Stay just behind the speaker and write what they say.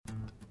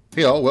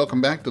Hey all,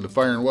 welcome back to the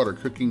Fire and Water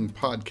Cooking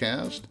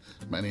Podcast.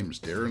 My name is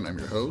Darren, I'm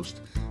your host.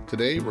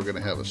 Today we're going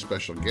to have a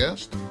special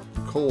guest,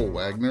 Cole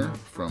Wagner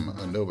from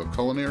Anova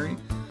Culinary.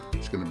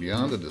 He's going to be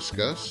on to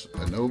discuss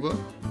Anova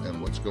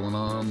and what's going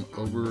on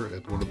over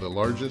at one of the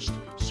largest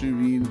sous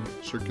vide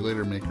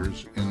circulator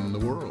makers in the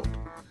world.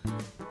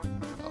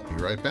 I'll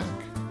be right back.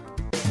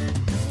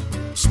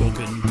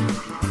 Smoking,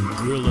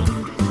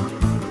 grilling,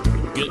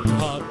 getting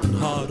hot and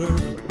hotter,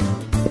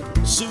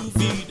 sous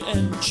vide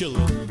and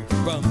chilling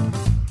from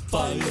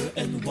fire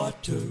and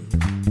water.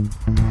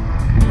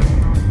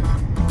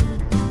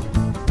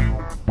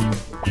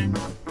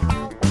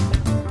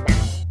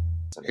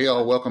 Hey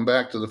all, welcome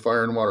back to the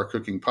Fire and Water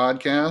Cooking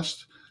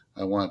Podcast.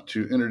 I want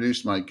to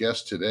introduce my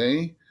guest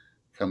today.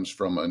 Comes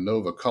from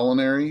Anova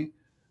Culinary.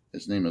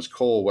 His name is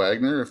Cole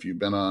Wagner. If you've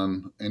been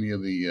on any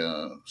of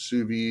the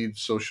sous vide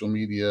social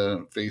media,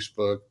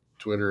 Facebook,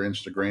 Twitter,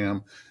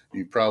 Instagram,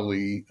 you've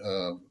probably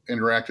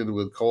interacted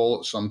with Cole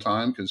at some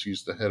time because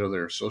he's the head of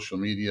their social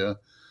media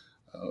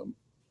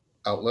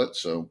outlet.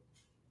 So,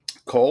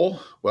 Cole,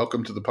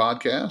 welcome to the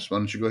podcast. Why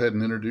don't you go ahead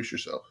and introduce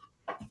yourself?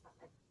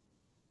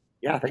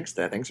 Yeah, thanks,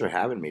 Dad. Thanks for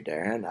having me,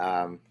 Darren.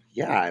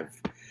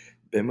 I've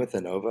been with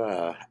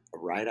Anova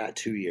right at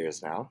 2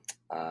 years now.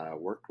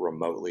 Worked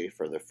remotely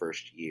for the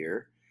first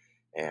year,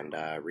 and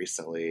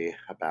recently,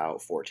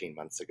 about 14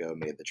 months ago,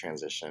 made the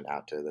transition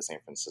out to the San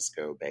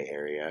Francisco Bay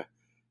Area,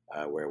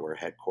 where we're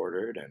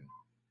headquartered. And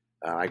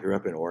I grew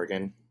up in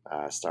Oregon,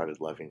 started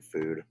loving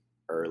food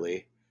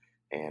early,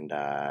 and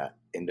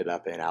ended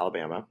up in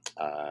Alabama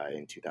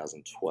in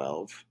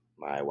 2012.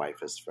 My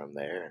wife is from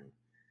there, and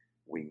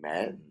we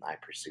met, and I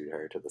pursued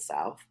her to the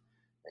South.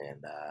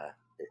 And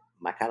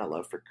my kind of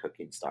love for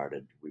cooking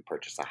started. We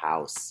purchased a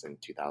house in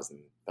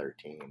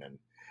 2013, and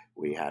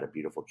we had a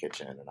beautiful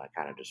kitchen. And I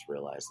kind of just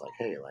realized, like,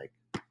 hey, like,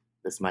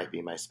 this might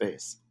be my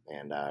space.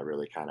 And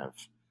really kind of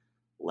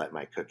let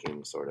my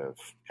cooking sort of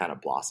kind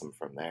of blossom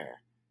from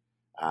there.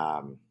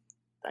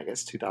 I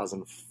guess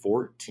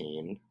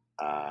 2014,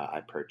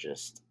 I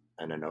purchased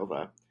an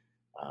Anova.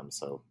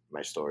 So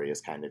my story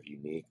is kind of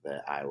unique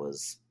that I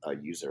was a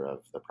user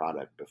of the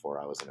product before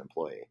I was an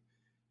employee.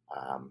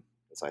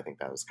 So I think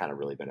that was kind of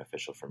really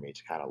beneficial for me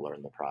to kind of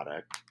learn the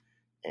product,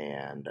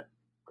 and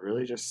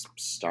really just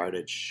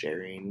started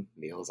sharing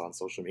meals on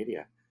social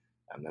media.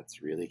 And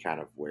that's really kind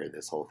of where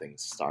this whole thing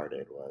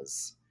started,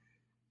 was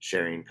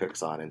sharing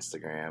cooks on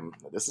Instagram.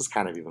 This is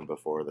kind of even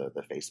before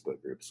the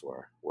Facebook groups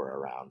were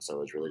around. So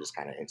it was really just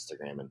kind of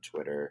Instagram and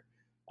Twitter,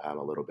 a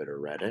little bit of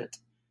Reddit.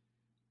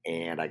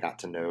 And I got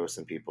to know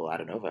some people at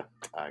Anova.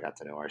 I got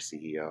to know our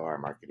CEO, our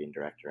marketing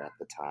director at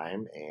the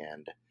time,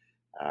 and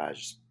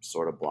just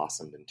sort of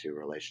blossomed into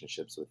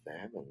relationships with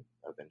them. And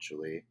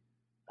eventually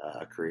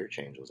a career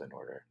change was in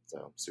order.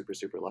 So super,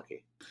 super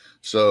lucky.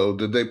 So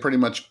did they pretty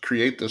much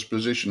create this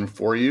position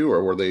for you,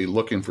 or were they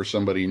looking for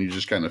somebody and you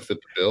just kind of fit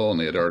the bill and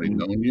they had already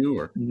known you?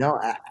 Or No,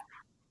 at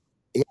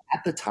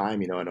the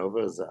time,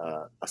 Anova is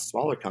a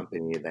smaller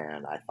company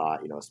than I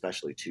thought,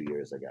 especially 2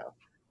 years ago.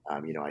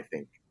 I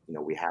think,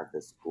 we have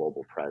this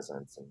global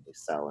presence and we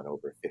sell in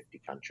over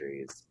 50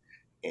 countries.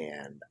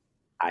 And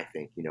I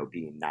think,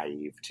 being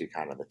naive to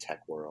kind of the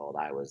tech world,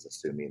 I was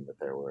assuming that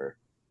there were,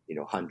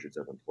 hundreds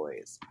of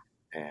employees.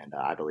 And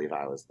I believe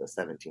I was the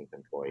 17th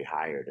employee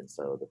hired. And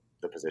so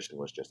the position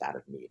was just out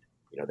of need.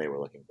 They were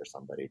looking for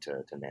somebody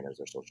to manage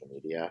their social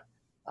media.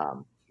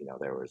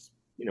 There was,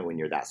 when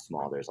you're that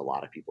small, there's a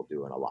lot of people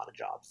doing a lot of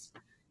jobs.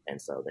 And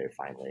so they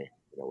finally,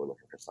 were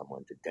looking for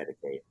someone to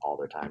dedicate all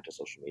their time to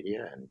social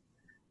media. And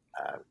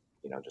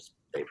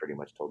they pretty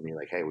much told me,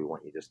 like, hey, we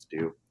want you just to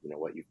do,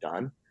 what you've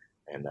done.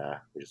 And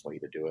we just want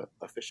you to do it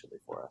officially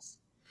for us.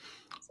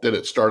 So, did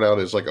it start out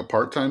as like a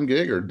part-time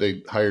gig, or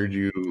they hired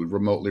you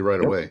remotely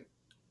right away?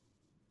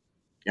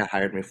 Yeah,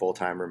 hired me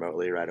full-time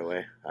remotely right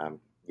away.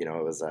 It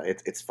was,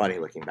 it's funny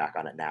looking back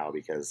on it now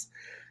because,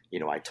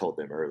 I told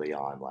them early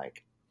on,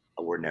 like,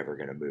 we're never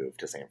going to move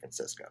to San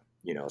Francisco,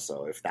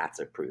 so if that's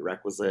a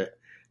prerequisite,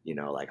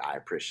 like, I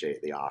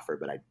appreciate the offer,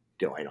 but I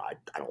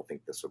don't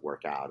think this would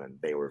work out. And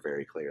they were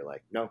very clear,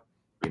 like, no,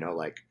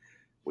 like,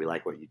 we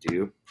like what you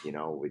do,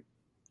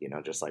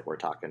 just like we're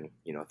talking,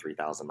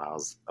 3,000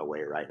 miles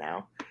away right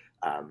now.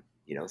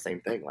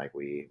 Same thing, like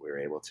we were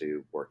able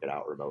to work it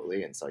out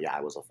remotely. And so, yeah,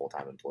 I was a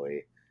full-time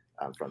employee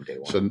from day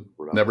one. So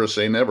never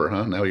say never,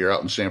 huh? Now you're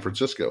out in San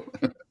Francisco.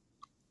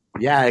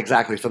 Yeah,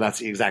 exactly. So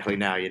that's exactly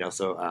now,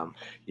 so,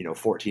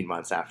 14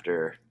 months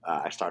after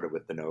I started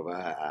with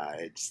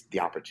Anova, the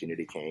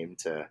opportunity came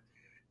to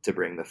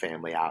bring the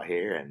family out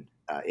here. And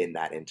in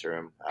that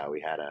interim,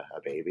 we had a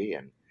baby,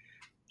 and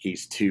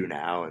he's 2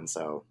 now. And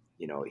so,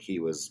 he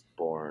was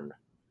born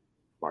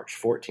March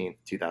 14th,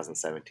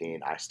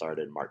 2017. I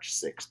started March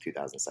 6th,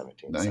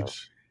 2017. Nice. So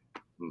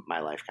my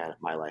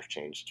life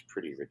changed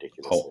pretty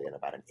ridiculously in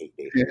about an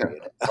 8-day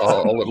period.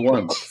 All at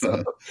once.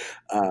 So,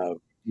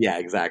 yeah,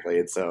 exactly.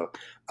 And so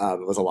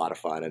it was a lot of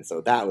fun. And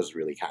so that was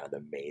really kind of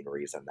the main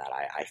reason that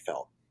I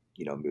felt,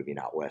 moving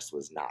out west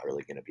was not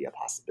really going to be a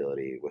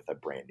possibility with a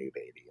brand new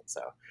baby. And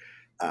so,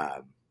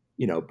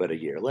 but a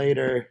year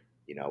later,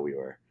 we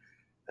were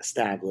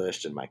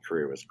established and my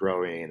career was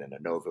growing and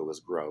Anova was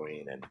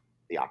growing, and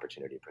the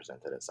opportunity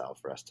presented itself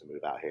for us to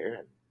move out here.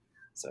 And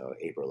so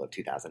April of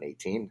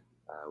 2018,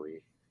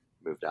 we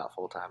moved out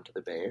full time to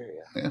the Bay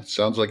Area. Yeah,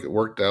 sounds like it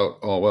worked out.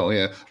 Oh, well,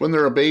 yeah. When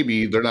they're a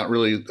baby, they're not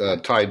really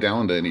tied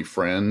down to any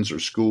friends or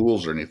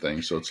schools or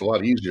anything, so it's a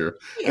lot easier.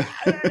 Yeah.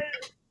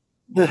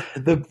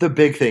 The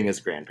big thing is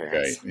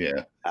grandparents.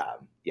 Okay,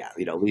 yeah.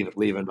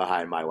 Leaving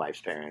behind my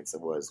wife's parents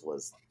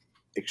was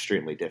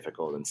extremely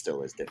difficult and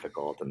still is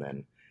difficult. And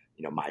then,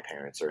 my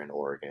parents are in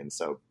Oregon,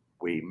 so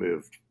we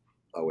moved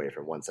away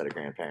from one set of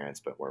grandparents,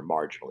 but we're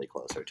marginally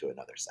closer to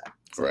another set.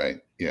 So, right.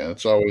 Yeah,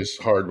 it's always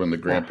hard when the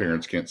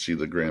grandparents can't see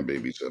the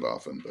grandbabies that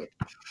often, but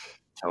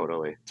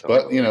totally.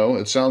 But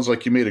it sounds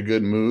like you made a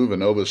good move,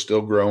 and Nova's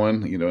still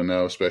growing.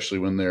 Now, especially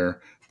when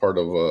they're part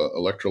of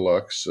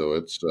Electrolux. So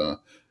it's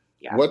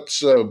yeah.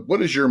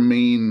 What is your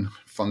main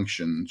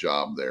function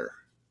job there?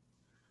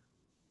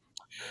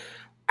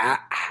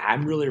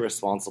 I'm really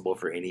responsible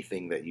for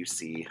anything that you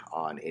see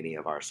on any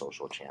of our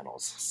social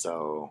channels.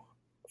 So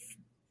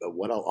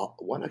one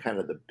of kind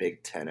of the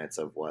big tenets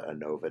of what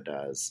Anova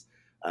does,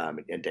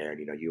 and Darren,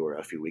 you were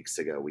a few weeks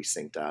ago, we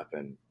synced up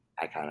and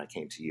I kind of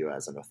came to you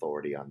as an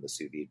authority on the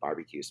sous vide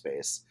barbecue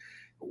space.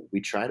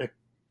 We try to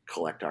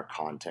collect our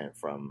content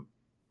from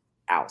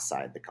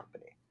outside the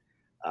company.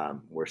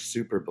 We're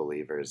super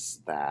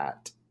believers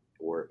that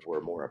we're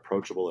more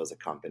approachable as a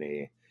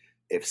company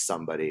if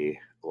somebody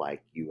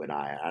like you and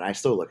I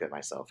still look at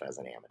myself as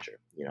an amateur.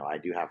 I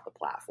do have the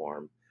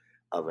platform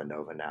of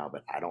Anova now,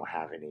 but I don't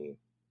have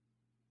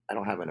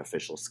an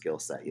official skill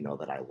set,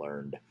 that I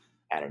learned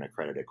at an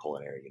accredited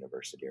culinary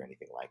university or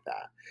anything like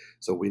that.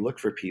 So we look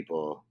for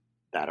people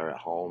that are at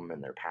home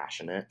and they're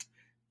passionate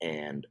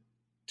and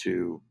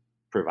to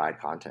provide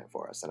content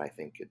for us. And I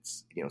think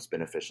it's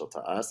beneficial to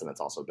us, and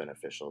it's also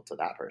beneficial to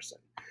that person.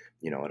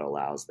 It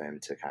allows them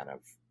to kind of,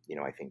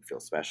 I think feel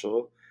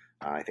special.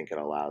 I think it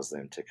allows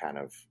them to kind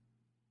of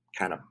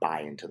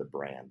buy into the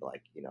brand.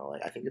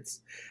 I think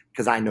it's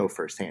because I know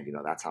firsthand,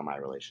 that's how my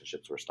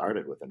relationships were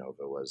started with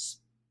Anova was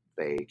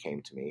they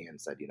came to me and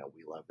said,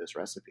 we love this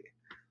recipe.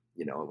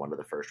 And one of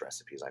the first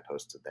recipes I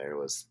posted there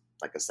was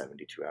like a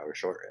 72-hour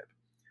short rib,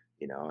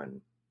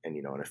 and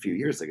a few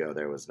years ago,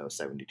 there was no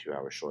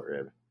 72-hour short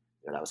rib.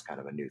 That was kind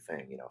of a new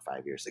thing,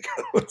 5 years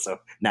ago. So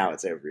now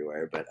it's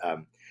everywhere. But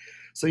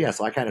so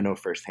I kind of know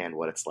firsthand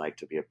what it's like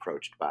to be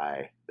approached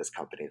by this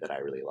company that I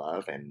really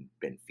love and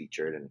been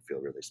featured and feel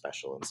really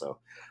special. And so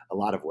a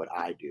lot of what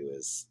I do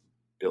is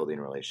building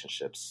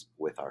relationships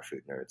with our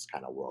food nerds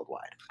kind of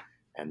worldwide.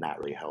 And that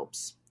really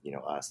helps,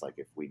 us, like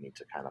if we need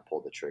to kind of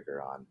pull the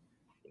trigger on,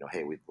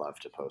 hey, we'd love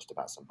to post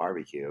about some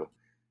barbecue,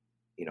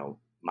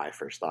 my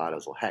first thought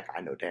is, well, heck, I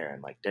know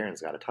Darren. Like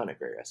Darren's got a ton of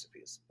great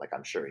recipes. Like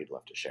I'm sure he'd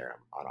love to share them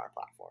on our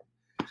platform.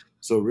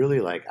 So really,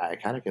 like I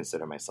kind of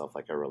consider myself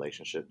like a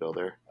relationship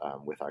builder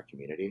with our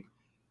community.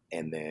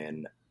 And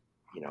then,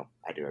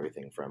 I do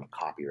everything from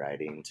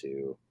copywriting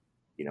to,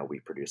 we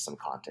produce some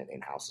content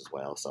in-house as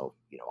well. So,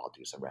 I'll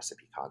do some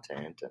recipe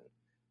content and,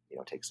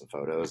 take some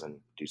photos and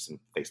do some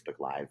Facebook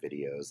Live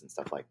videos and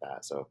stuff like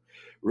that. So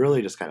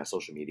really just kind of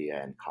social media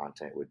and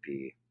content would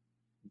be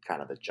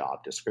kind of the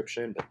job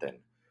description. But then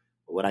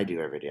what I do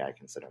every day, I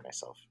consider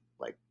myself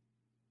like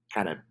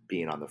kind of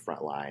being on the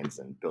front lines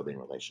and building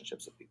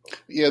relationships with people.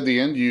 Yeah, the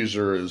end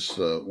user is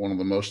one of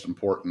the most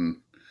important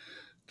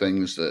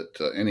things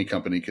that any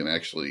company can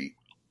actually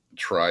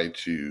try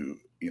to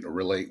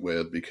relate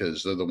with,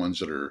 because they're the ones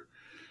that are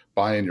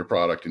buying your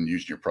product and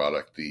using your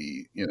product.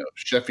 The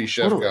chef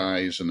Totally.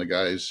 guys and the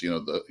guys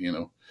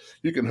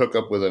you can hook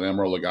up with an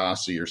Emeril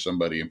Lagasse or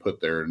somebody and put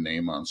their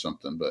name on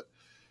something, but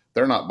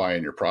they're not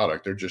buying your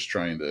product. They're just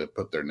trying to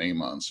put their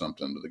name on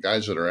something. But the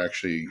guys that are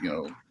actually,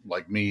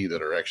 like me,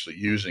 that are actually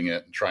using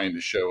it and trying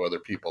to show other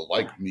people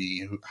like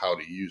me how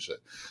to use it.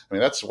 I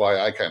mean, that's why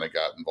I kind of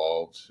got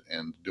involved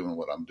in doing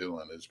what I'm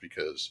doing, is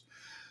because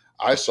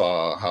I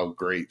saw how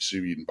great sous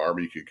vide and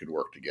barbecue could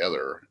work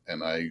together.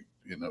 And I,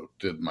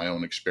 did my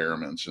own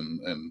experiments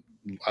and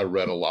I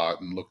read a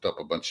lot and looked up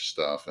a bunch of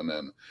stuff. And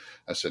then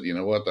I said, you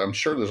know what, I'm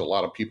sure there's a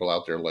lot of people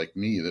out there like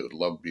me that would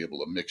love to be able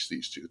to mix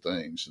these two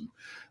things. And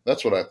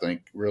that's what I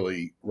think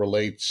really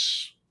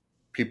relates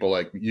people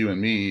like you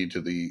and me to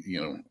the,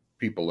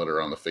 people that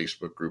are on the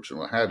Facebook groups and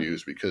what have you,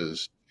 is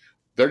because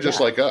they're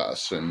just like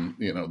us. And,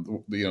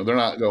 they're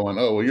not going,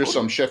 oh, well, you're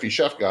some chef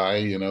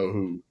guy,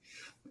 who,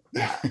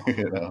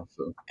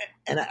 so.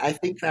 And I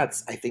think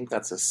that's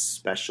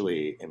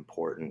especially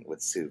important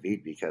with sous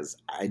vide, because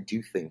I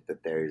do think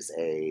that there's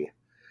a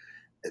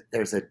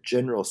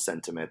general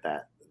sentiment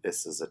that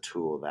this is a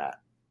tool that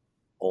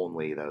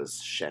only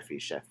those chef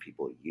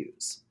people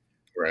use.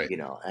 Right.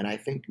 And I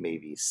think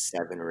maybe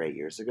 7 or 8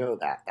 years ago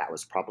that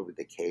was probably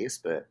the case.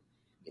 But,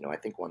 I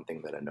think one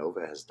thing that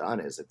Anova has done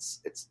is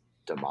it's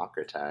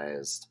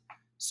democratized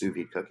sous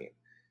vide cooking.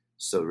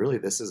 So really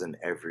this is an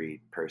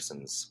every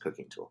person's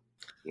cooking tool.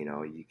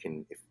 You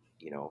can,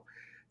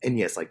 and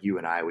yes, like you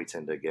and I, we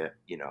tend to get,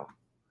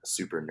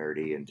 super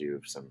nerdy and do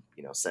some,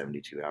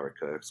 72-hour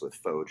cooks with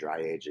faux dry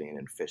aging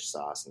and fish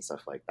sauce and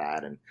stuff like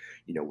that. And,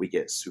 we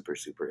get super,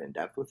 super in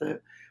depth with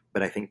it.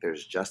 But I think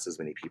there's just as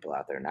many people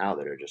out there now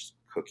that are just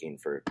cooking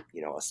for,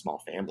 a small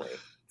family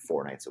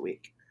 4 nights a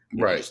week,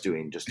 Right. just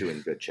doing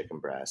good chicken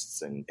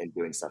breasts and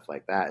doing stuff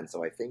like that. And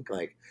so I think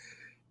like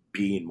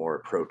being more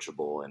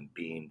approachable and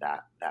being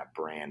that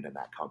brand and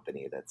that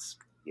company that's,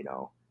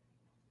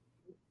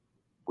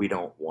 we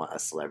don't want a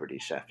celebrity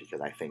chef,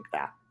 because I think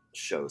that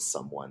shows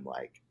someone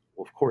like,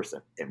 well, of course,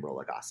 Imro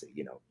Lagasse,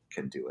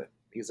 can do it.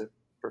 He's a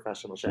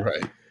professional chef,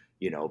 Right.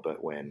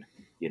 But when,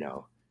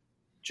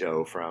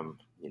 Joe from,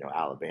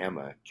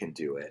 Alabama can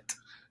do it,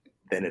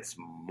 then it's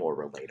more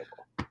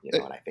relatable,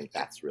 and I think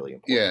that's really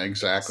important. Yeah,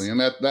 exactly. And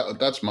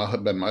that's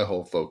been my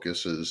whole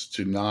focus, is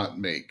to not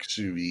make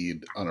sous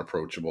vide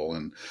unapproachable.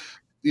 And,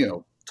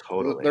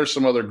 Totally. there's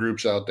some other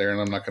groups out there, and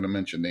I'm not going to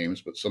mention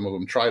names, but some of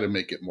them try to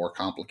make it more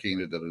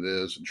complicated than it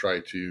is, and try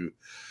to,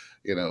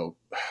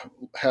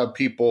 have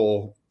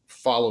people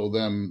follow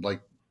them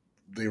like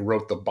they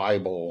wrote the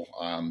Bible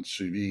on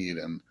sous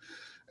vide and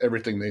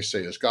everything they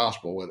say is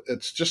gospel.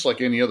 It's just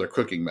like any other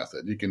cooking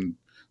method.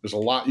 There's a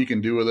lot you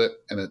can do with it,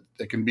 and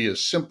it can be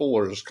as simple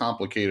or as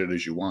complicated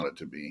as you want it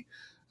to be.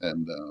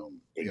 And,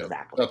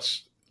 exactly.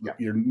 That's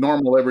your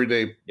normal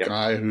everyday Yep.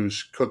 guy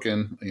who's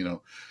cooking,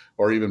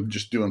 or even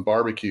just doing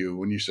barbecue.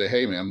 When you say,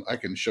 hey man, I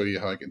can show you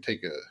how I can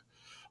take a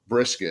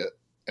brisket,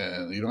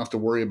 and you don't have to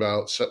worry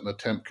about setting a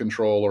temp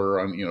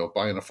controller on,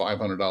 buying a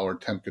 $500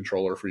 temp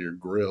controller for your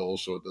grill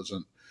so it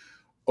doesn't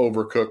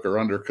overcook or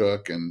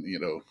undercook, and,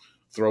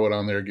 throw it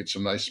on there, get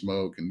some nice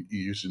smoke, and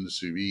using the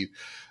sous vide.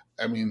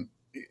 I mean,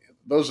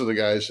 those are the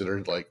guys that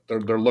are like,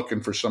 they're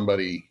looking for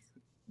somebody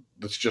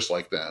that's just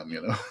like them,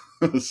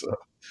 so,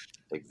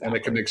 Exactly. and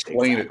it can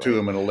explain it to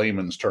them in a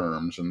layman's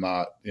terms, and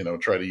not,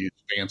 try to use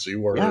fancy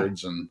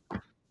words and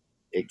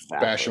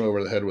bash them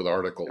over the head with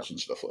articles and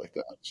stuff like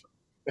that. So.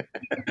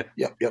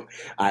 Yep.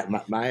 I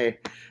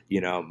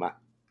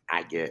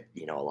get,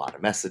 a lot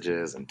of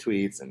messages and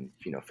tweets and,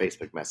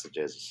 Facebook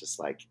messages. It's just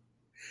like,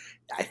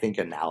 I think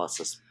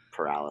analysis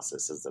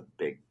paralysis is a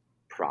big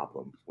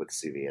problem with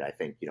sous vide. I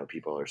think,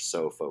 people are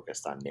so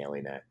focused on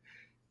nailing it.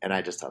 And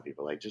I just tell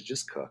people, like,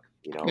 just cook,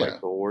 like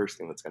the worst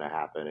thing that's going to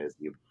happen is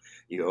you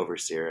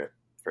oversear it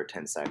for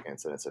 10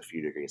 seconds and it's a few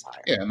degrees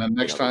higher. Yeah. And then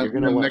next time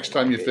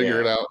you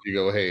figure it out, you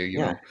go, hey,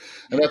 and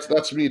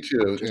that's me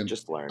too.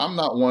 Just learn. I'm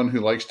not one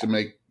who likes to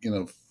make,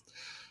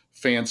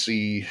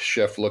 fancy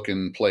chef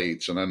looking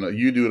plates. And I know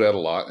you do that a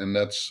lot. And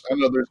I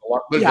know there's a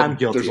lot,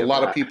 there's a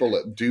lot of people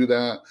that do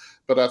that,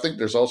 but I think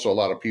there's also a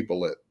lot of people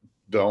that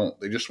don't.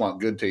 They just want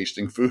good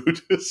tasting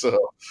food. So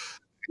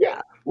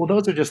yeah, well,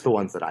 those are just the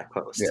ones that I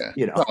post.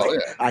 Yeah.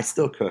 I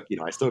still cook.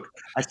 I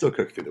still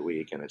cook through the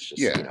week, and it's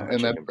just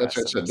and that's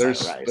what I said.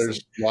 There's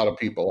a lot of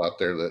people out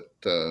there that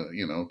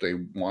they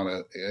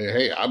want to.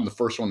 Hey, I'm the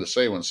first one to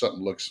say when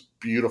something looks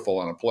beautiful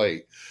on a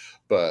plate,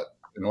 but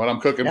when I'm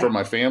cooking for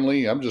my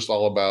family, I'm just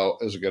all about,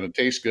 is it going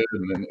to taste good,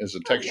 and then is the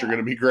texture going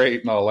to be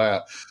great, and all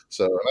that.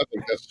 So I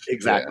think that's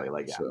exactly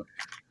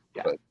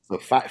But, so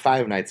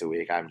 5 nights a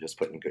week, I'm just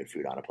putting good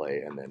food on a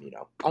plate, and then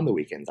on the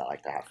weekends I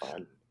like to have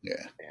fun.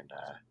 Yeah, and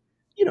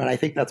and I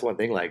think that's one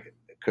thing, like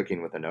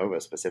cooking with Anova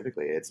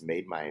specifically, it's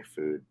made my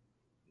food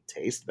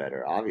taste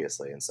better,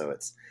 obviously, and so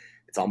it's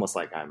almost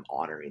like I'm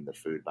honoring the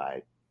food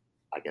by,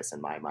 I guess in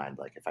my mind,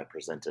 like if I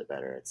present it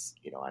better, it's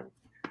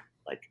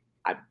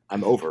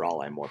I'm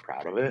overall I'm more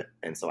proud of it,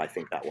 and so I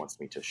think that wants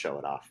me to show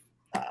it off,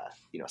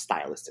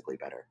 stylistically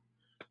better.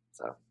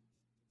 So,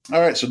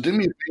 all right, so do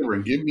me a favor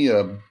and give me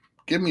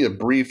a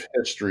brief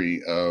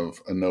history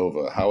of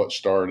Anova, how it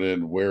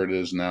started, where it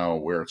is now,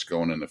 where it's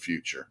going in the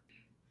future.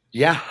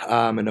 Yeah,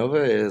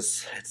 Anova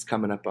it's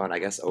coming up on, I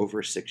guess,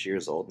 over 6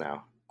 years old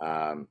now.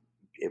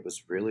 It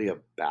was really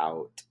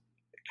about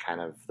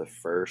kind of the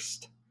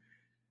first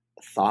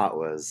thought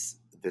was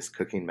this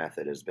cooking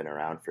method has been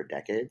around for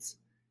decades,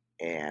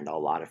 and a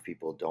lot of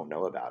people don't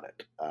know about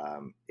it.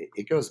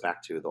 It goes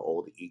back to the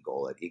old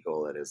Eagle.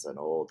 Eagle, it is an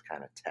old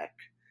kind of tech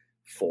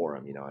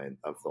forum,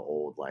 of the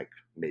old like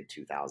mid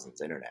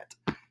 2000s internet.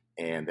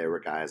 And there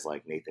were guys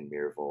like Nathan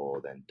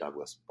Myhrvold and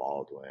Douglas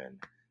Baldwin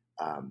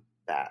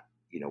that,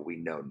 we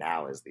know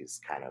now as these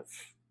kind of,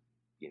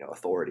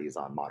 authorities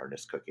on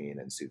modernist cooking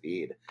and sous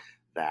vide,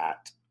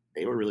 that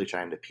they were really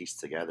trying to piece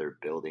together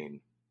building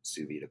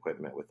sous vide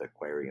equipment with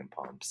aquarium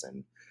pumps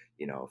and,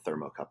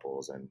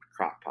 thermocouples and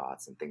crock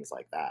pots and things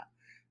like that.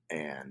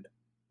 And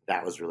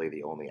that was really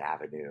the only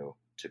avenue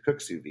to cook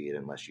sous vide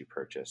unless you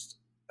purchased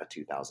a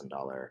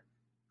 $2,000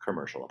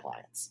 commercial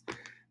appliance.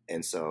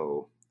 And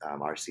so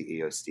our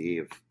CEO,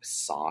 Steve,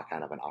 saw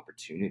kind of an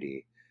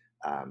opportunity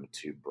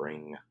to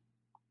bring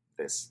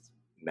this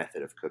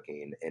method of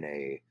cooking in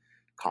a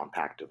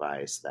compact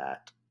device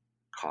that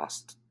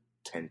cost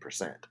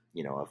 10%,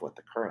 of what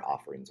the current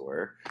offerings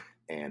were,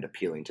 and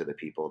appealing to the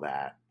people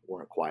that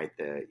weren't quite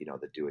the,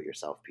 the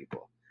do-it-yourself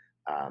people.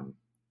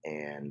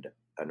 And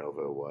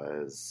Anova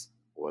was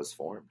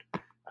formed.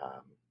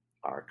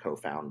 Our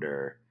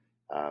co-founder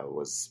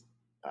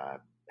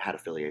had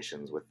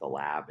affiliations with the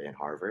lab in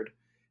Harvard,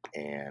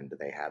 and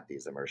they had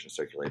these immersion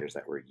circulators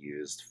that were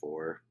used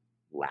for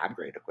lab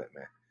grade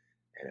equipment.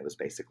 And it was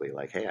basically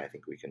like, hey, I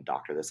think we can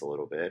doctor this a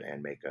little bit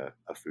and make a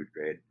food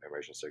grade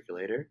immersion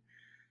circulator.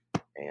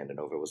 And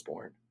Innova was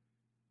born.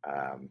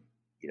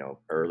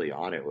 Early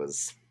on, it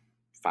was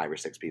 5 or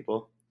 6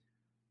 people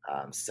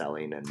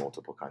selling in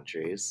multiple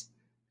countries.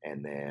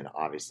 And then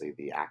obviously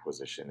the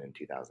acquisition in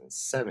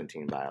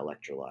 2017 by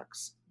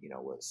Electrolux,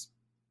 was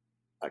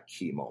a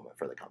key moment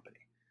for the company.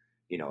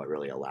 It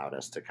really allowed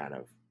us to kind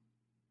of,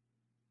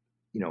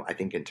 I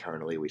think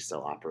internally we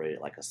still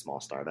operate like a small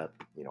startup.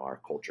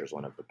 Our culture is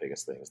one of the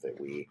biggest things that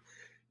we,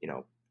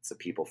 it's a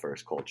people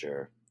first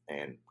culture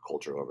and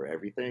culture over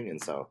everything.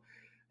 And so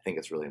I think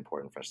it's really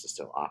important for us to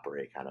still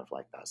operate kind of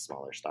like that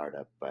smaller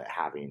startup, but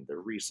having the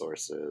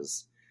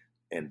resources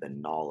and the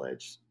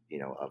knowledge,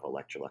 of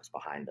Electrolux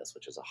behind us,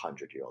 which is a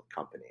 100-year-old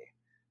company,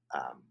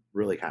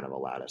 really kind of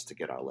allowed us to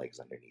get our legs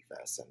underneath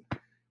us. And,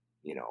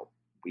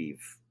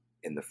 we've,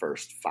 in the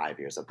first 5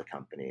 years of the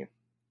company,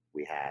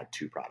 we had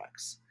 2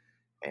 products.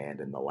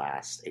 And in the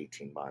last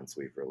 18 months,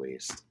 we've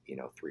released,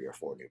 3 or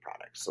 4 new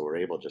products. So we're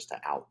able just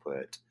to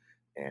output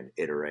and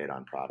iterate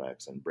on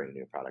products and bring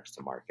new products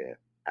to market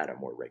at a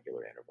more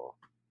regular interval.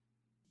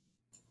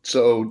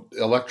 So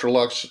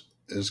Electrolux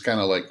is kind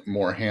of like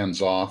more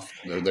hands-off.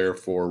 They're there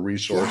for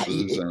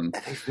resources. And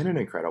they've been an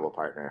incredible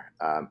partner.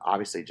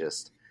 Obviously,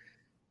 just,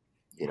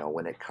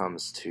 when it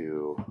comes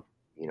to,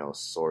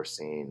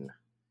 sourcing,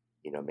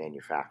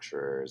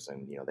 manufacturers,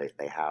 and,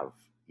 they have,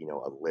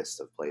 a list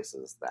of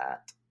places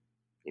that,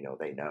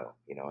 they know,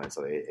 and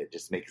so it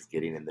just makes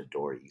getting in the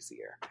door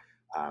easier.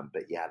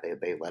 But yeah,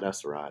 they let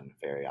us run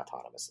very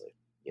autonomously.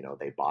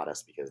 They bought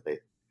us because they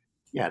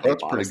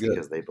bought us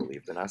because they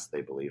believed in us.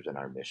 They believed in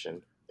our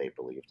mission. They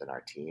believed in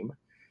our team.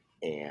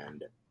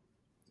 And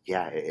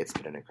yeah, it's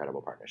been an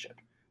incredible partnership.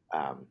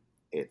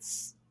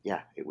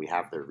 We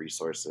have the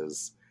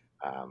resources.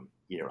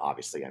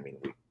 Obviously,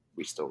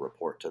 we still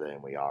report to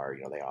them. We are,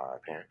 they are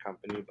our parent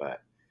company,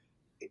 but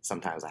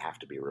sometimes I have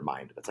to be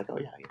reminded. It's like, oh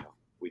yeah,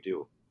 we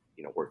do,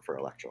 work for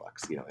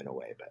Electrolux, in a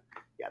way. But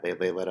yeah,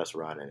 they let us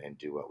run and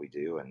do what we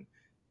do, and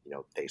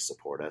they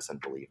support us and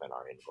believe in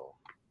our end goal.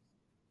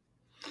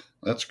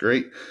 That's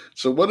great.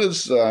 So what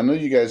is, I know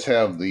you guys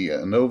have the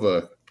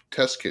Innova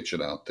test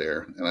kitchen out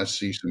there, and I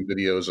see some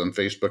videos on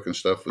Facebook and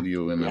stuff with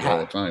you in it all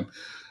the time.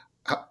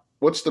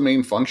 What's the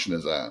main function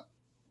of that?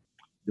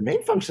 The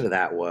main function of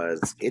that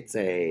was if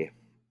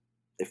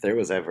there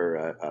was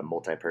ever a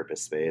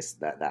multi-purpose space,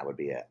 that would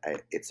be it.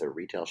 It's a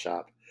retail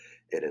shop.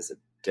 It is a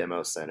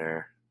demo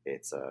center.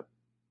 It's a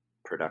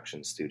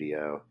production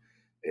studio.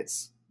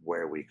 It's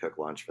where we cook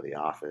lunch for the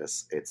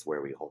office. It's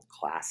where we hold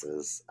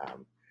classes.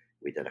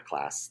 We did a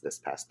class this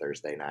past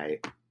Thursday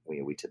night.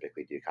 We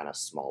typically do kind of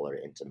smaller,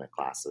 intimate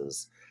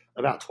classes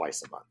about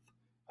twice a month.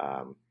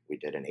 We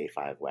did an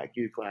A5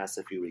 Wagyu class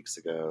a few weeks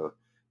ago.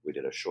 We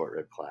did a short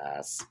rib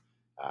class.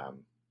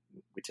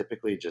 We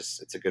typically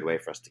it's a good way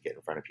for us to get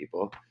in front of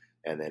people.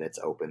 And then it's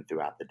open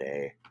throughout the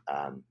day,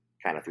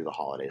 kind of through the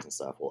holidays and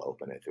stuff. We'll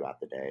open it throughout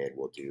the day, and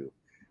we'll do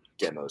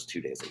demos 2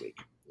 days a week.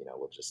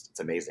 It's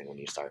amazing when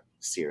you start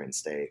searing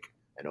steak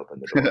and open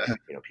the door,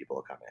 people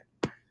will come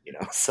in.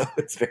 So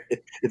it's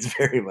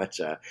very much,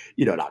 and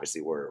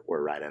obviously we're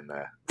right in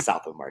the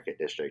south of Market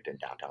District in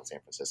downtown San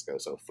Francisco.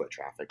 So foot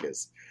traffic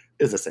is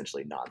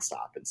essentially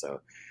nonstop. And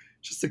so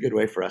it's just a good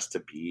way for us to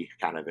be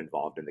kind of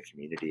involved in the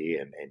community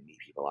and meet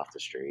people off the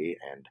street,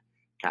 and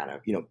kind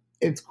of,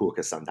 it's cool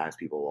because sometimes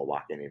people will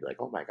walk in and be like,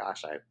 oh my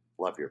gosh, I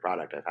love your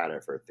product. I've had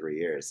it for 3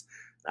 years.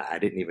 I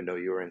didn't even know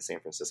you were in San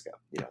Francisco,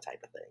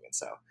 type of thing. And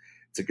so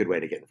it's a good way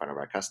to get in front of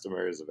our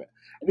customers.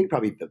 I think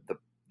probably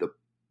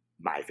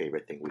my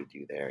favorite thing we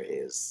do there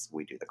is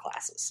we do the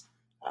classes,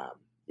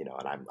 and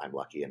I'm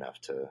lucky enough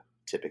to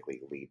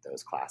typically lead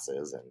those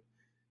classes and,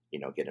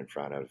 get in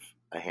front of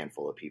a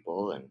handful of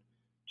people and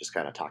just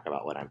kind of talk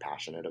about what I'm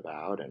passionate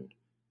about. And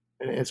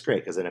it's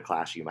great because in a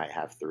class you might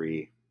have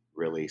 3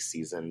 really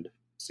seasoned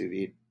sous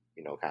vide,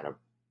 kind of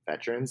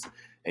veterans,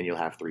 and you'll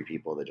have 3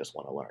 people that just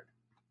want to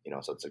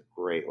learn, so it's a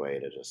great way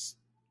to just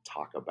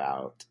talk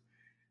about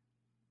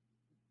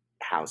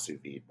how sous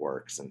vide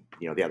works. And,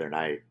 the other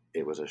night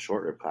it was a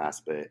short rib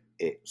class, but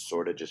it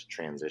sort of just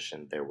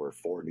transitioned. There were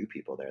 4 new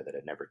people there that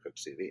had never cooked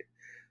sous vide.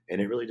 And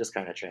it really just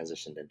kind of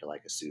transitioned into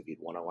like a sous vide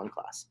 101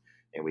 class.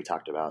 And we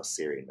talked about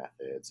searing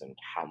methods and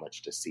how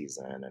much to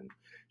season, and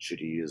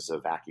should you use a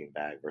vacuum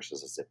bag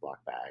versus a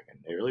Ziploc bag. And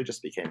it really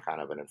just became kind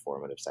of an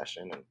informative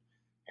session,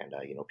 and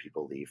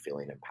people leave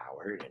feeling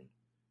empowered,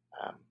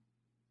 and,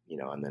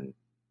 and then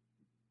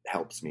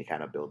helps me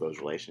kind of build those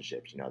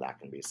relationships. That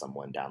can be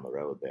someone down the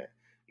road that,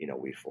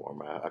 we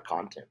form a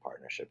content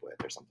partnership with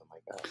or something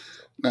like that.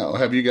 So. Now,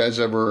 have you guys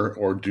ever,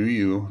 or do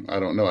you, I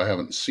don't know, I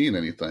haven't seen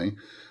anything,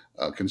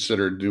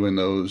 considered doing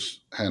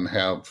those and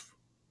have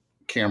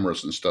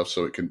cameras and stuff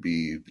so it can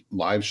be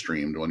live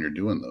streamed when you're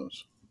doing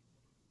those?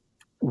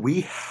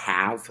 We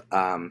have,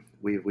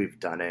 we've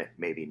done it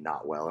maybe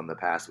not well in the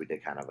past. We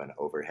did kind of an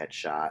overhead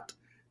shot.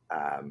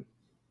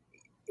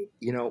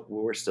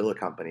 We're still a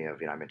company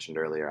of, I mentioned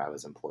earlier, I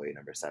was employee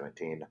number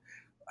 17.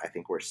 I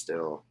think we're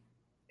still,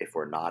 if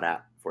we're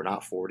not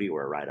 40,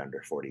 we're right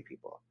under 40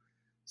 people.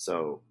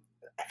 So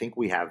I think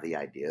we have the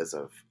ideas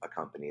of a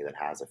company that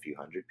has a few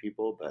hundred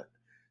people, but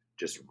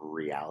just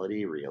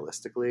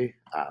realistically,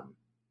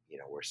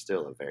 we're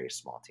still a very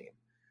small team.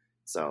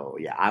 So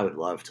yeah, I would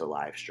love to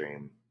live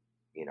stream,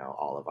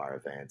 all of our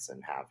events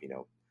and have,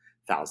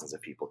 thousands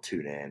of people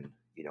tune in,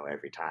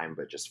 every time,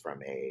 but just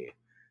from a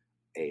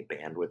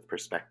bandwidth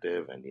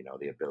perspective and,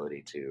 the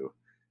ability to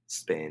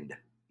spend,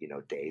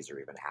 days or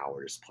even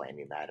hours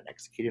planning that and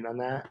executing on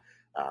that.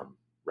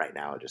 Right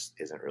now, it just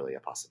isn't really a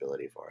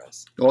possibility for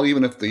us. Well,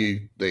 even if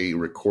they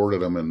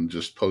recorded them and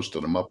just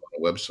posted them up on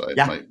the website,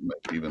 might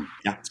even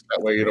that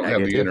way you don't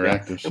have the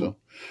interactive. So,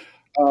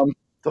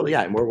 totally,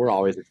 yeah, and we're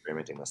always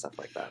experimenting with stuff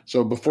like that.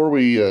 So before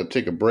we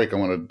take a break, I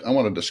want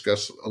to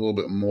discuss a little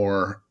bit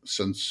more,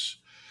 since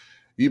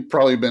you've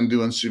probably been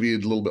doing sous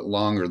vide a little bit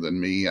longer than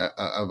me.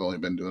 I've only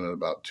been doing it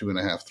about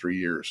 2.5, 3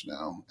 years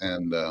now,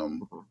 and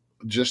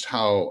just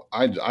how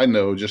I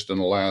know just in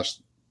the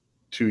last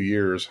 2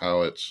 years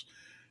how it's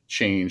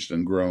changed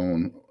and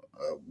grown.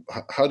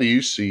 How do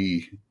you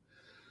see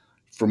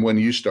from when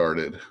you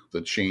started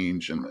the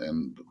change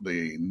and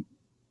the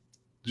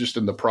just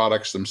in the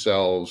products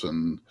themselves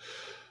and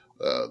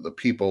the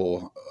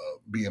people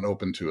being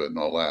open to it and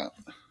all that?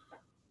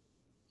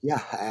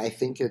 Yeah, I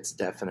think it's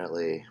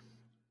definitely,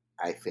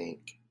 I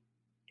think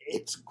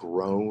it's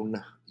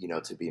grown,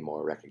 to be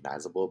more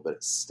recognizable, but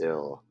it's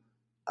still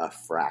a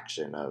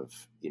fraction of,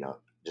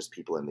 just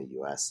people in the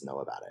US know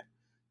about it.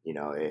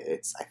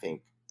 It's, I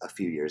think a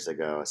few years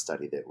ago, a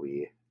study that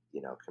we,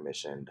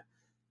 commissioned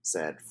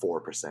said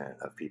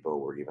 4% of people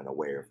were even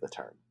aware of the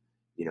term.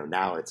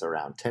 Now it's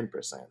around 10%.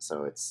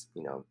 So it's,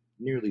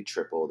 nearly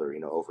tripled or,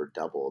 over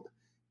doubled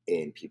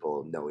in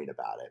people knowing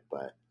about it.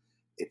 But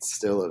it's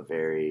still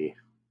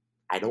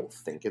I don't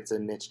think it's a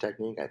niche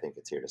technique. I think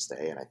it's here to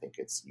stay. And I think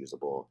it's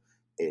usable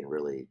in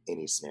really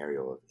any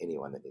scenario of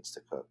anyone that needs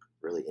to cook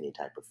really any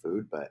type of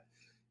food. But,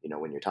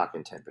 when you're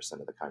talking 10%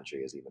 of the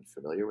country is even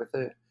familiar with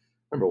it,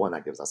 number one,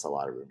 that gives us a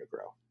lot of room to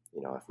grow.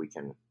 If we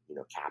can,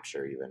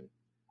 capture even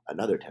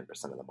another 10%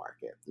 of the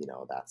market,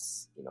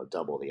 that's,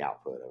 double the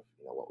output of,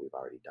 what we've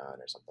already done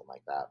or something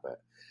like that.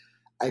 But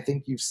I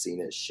think you've seen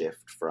it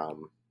shift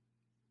from,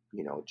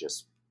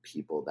 just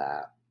people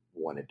that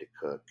wanted to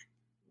cook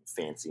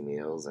fancy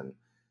meals and,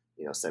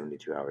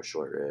 72-hour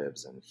short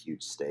ribs and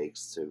huge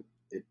steaks to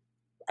it.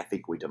 I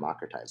think we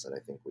democratized it. I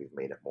think we've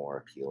made it more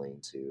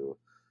appealing to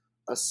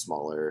a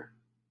smaller,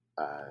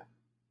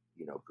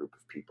 group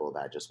of people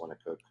that just want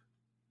to cook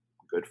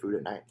good food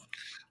at night,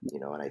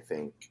 and I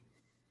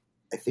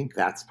think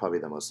that's probably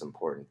the most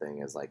important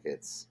thing is like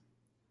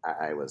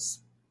I was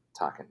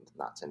talking,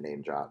 not to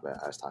name drop, but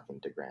I was talking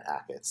to Grant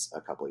Achatz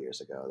a couple of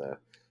years ago, the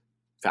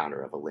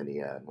founder of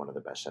Alinea and one of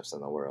the best chefs in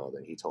the world.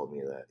 And he told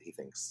me that he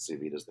thinks sous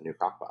vide is the new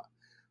crock-pot,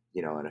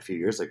 and a few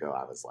years ago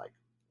I was like,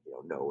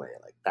 no way,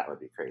 like that would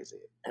be crazy.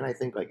 And I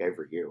think like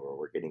every year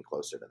we're getting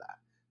closer to that.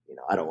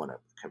 I don't want to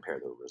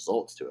compare the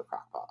results to a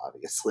crock-pot,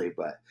 obviously,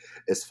 but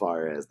as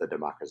far as the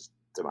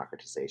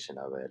democratization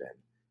of it and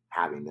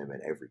having them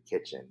in every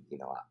kitchen,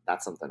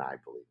 that's something I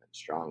believe in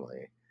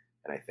strongly.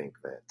 And I think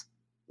that,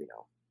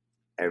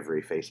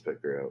 every Facebook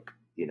group,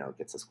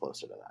 gets us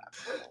closer to that.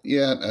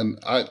 Yeah. And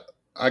I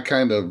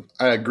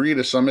agree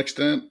to some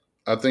extent.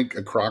 I think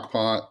a crock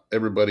pot,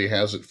 everybody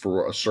has it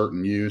for a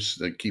certain use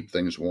to keep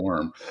things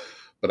warm.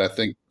 But I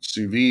think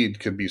sous vide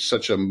could be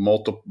such a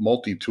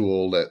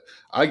multi-tool that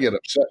I get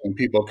upset when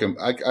people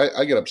I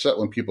get upset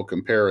when people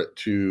compare it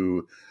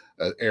to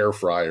an air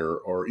fryer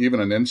or even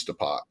an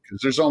Instapot, because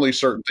there's only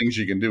certain things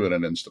you can do in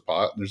an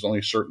Instapot, and there's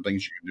only certain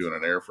things you can do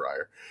in an air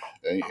fryer.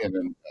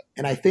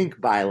 And I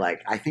think by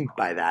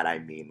that I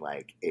mean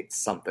like it's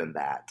something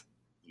that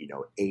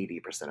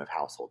 80% of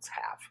households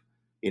have.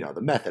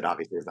 The method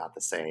obviously is not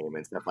the same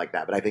and stuff like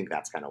that, but I think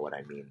that's kind of what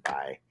I mean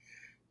by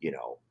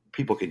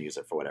people can use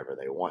it for whatever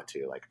they want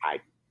to. Like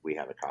we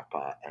have a crock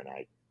pot, and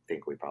I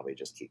think we probably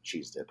just keep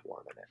cheese dip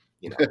warm in it.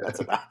 That's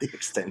about the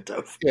extent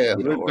of. Yeah,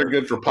 they're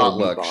good for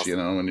potlucks.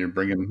 When you're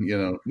bringing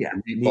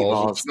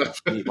meatballs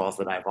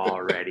that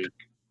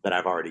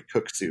I've already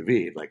cooked sous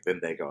vide. Like then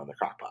they go in the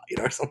crock pot,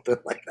 or something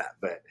like that.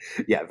 But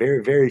yeah,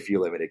 very very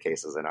few limited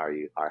cases in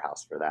our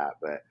house for that.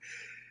 But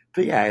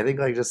yeah, I think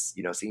like just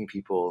seeing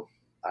people.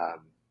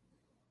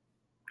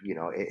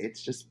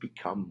 It's just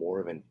become more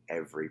of an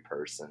every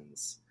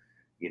person's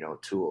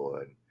tool.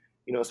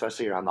 And,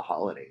 especially around the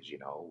holidays,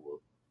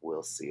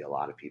 we'll see a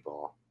lot of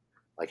people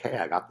like, hey,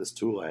 I got this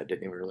tool. I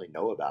didn't even really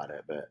know about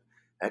it, but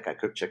heck, I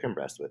cooked chicken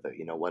breast with it.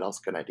 What else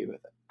can I do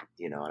with it?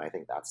 And I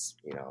think that's,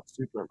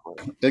 super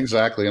important.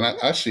 Exactly. And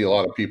I see a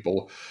lot of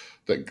people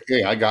that,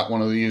 hey, I got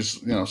one of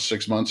these,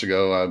 6 months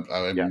ago.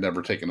 I've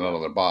never taken it out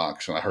of the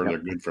box, and I heard they're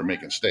good for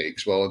making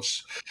steaks. Well,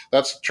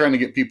 that's trying to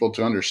get people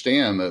to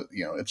understand that,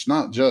 it's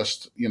not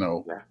just,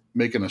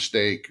 making a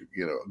steak,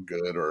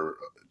 good, or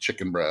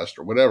chicken breast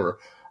or whatever.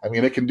 I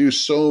mean, it can do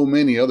so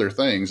many other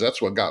things.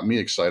 That's what got me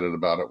excited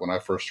about it when I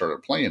first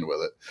started playing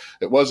with it.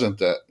 It wasn't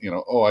that,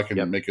 I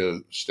can make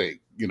a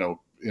steak,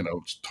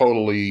 it's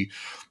totally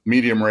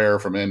medium rare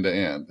from end to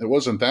end. It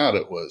wasn't that.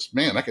 It was,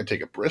 man, I can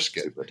take a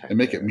brisket and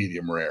make it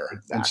medium rare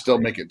and still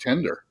make it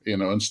tender,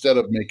 instead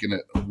of making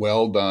it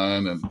well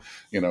done and,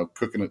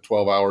 cooking it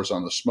 12 hours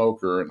on the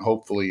smoker and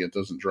hopefully it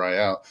doesn't dry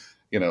out.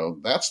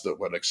 That's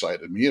what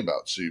excited me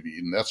about sous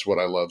vide. And that's what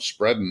I love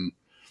spreading.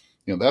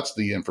 That's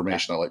the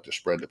information I like to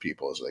spread to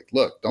people is like,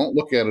 look, don't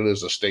look at it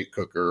as a steak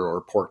cooker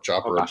or pork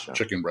chopper or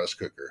chicken breast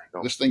cooker.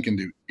 No. This thing can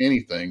do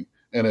anything.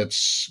 And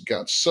it's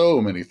got so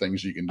many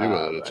things you can do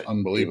with it. It's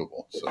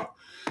unbelievable. So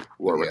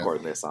we're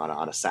recording this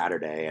on a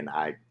Saturday, and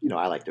I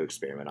like to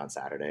experiment on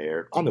Saturday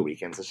or on the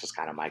weekends. It's just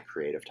kind of my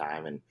creative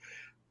time. And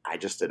I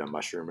just did a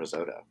mushroom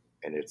risotto,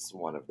 and it's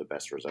one of the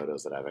best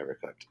risottos that I've ever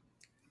cooked.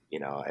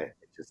 I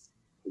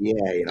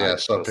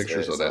saw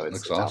pictures of that. So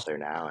it's awesome. Out there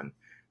now. And,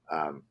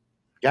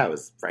 it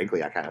was,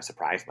 frankly, I kind of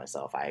surprised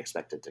myself. I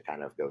expected to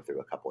kind of go through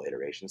a couple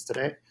iterations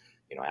today.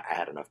 I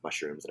had enough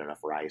mushrooms and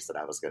enough rice that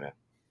I was going to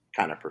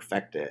kind of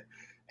perfect it.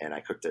 And I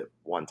cooked it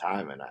one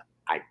time, and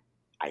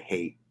I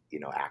hate,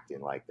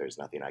 acting like there's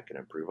nothing I can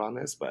improve on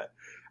this, but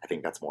I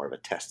think that's more of a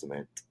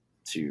testament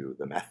to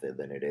the method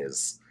than it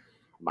is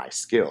my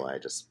skill. I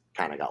just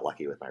kind of got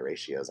lucky with my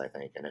ratios, I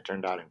think, and it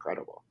turned out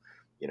incredible,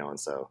 and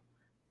so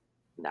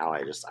now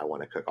I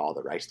want to cook all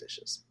the rice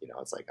dishes.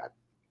 It's like I'm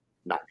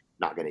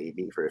not going to eat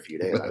meat for a few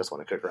days. I just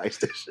want to cook rice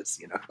dishes,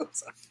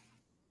 So,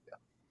 yeah.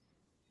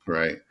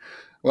 Right.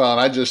 Well,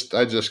 and I just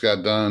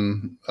got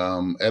done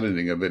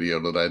editing a video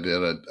that I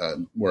did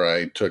where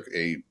I took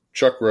a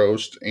chuck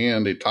roast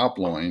and a top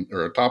loin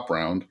or a top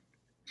round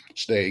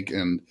steak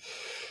and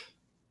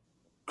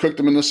cooked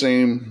them in the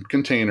same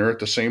container at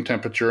the same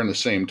temperature and the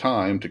same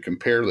time to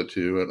compare the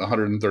two at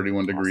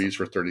 131 degrees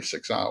for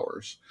 36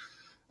 hours.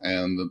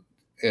 And the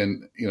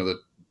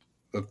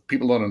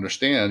people don't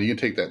understand, you can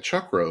take that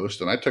chuck roast,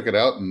 and I took it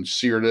out and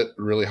seared it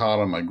really hot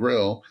on my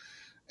grill,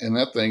 and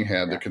that thing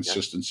had the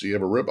consistency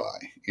of a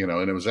ribeye,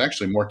 and it was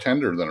actually more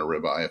tender than a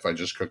ribeye if I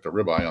just cooked a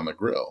ribeye on the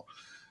grill.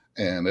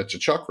 And it's a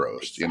chuck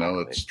roast,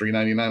 it's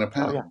 $3.99 a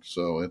pound. Oh, yeah.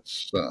 So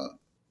it's,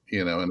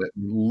 and it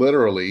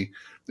literally,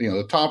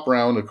 the top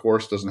round, of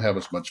course, doesn't have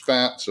as much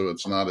fat, so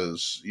it's not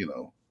as,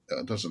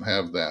 it doesn't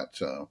have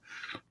that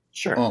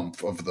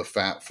oomph of the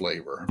fat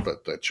flavor.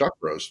 But the chuck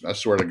roast, I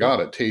swear to God,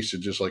 it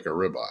tasted just like a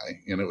ribeye,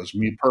 and it was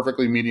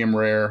perfectly medium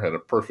rare, had a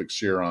perfect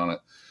sear on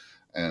it.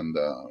 And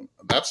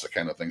that's the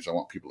kind of things I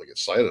want people to get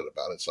excited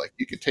about. It's like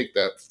you could take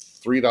that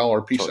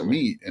 $3 piece of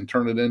meat and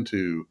turn it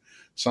into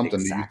something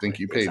that you think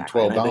you paid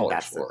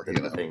 $12 for.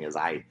 The thing is,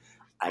 I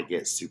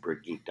get super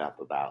geeked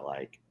up about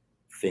like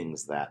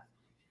things that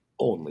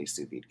only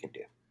sous vide can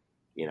do.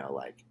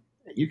 Like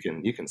you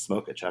can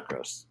smoke a chuck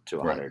roast to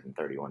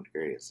 131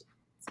 degrees.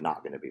 It's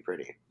not going to be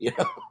pretty.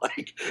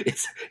 Like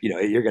it's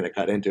you're going to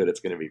cut into it. It's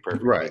going to be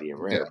perfect medium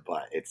rare,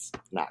 but it's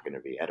not going to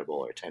be edible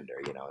or tender.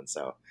 And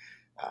so.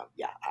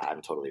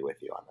 I'm totally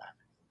with you on that.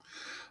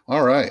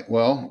 All right.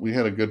 Well, we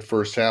had a good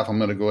first half. I'm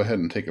going to go ahead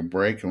and take a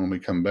break. And when we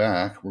come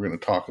back, we're going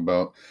to talk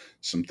about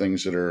some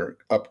things that are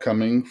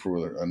upcoming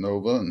for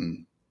ANOVA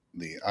and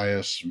the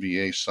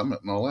ISVA Summit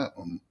and all that.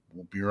 And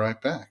we'll be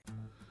right back.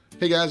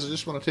 Hey guys, I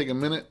just want to take a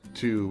minute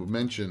to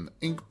mention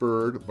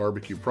Inkbird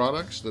Barbecue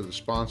Products. They're the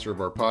sponsor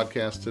of our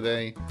podcast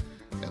today.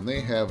 And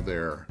they have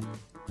their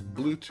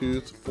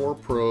Bluetooth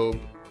 4-probe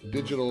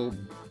digital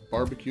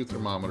barbecue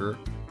thermometer.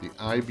 The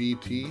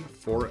IBT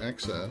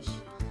 4XS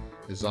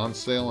is on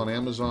sale on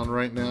Amazon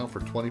right now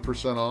for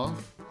 20%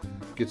 off.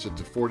 Gets it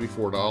to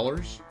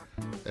 $44.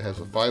 It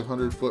has a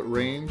 500-foot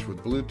range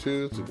with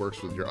Bluetooth. It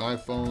works with your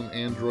iPhone,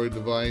 Android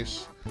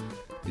device.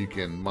 You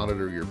can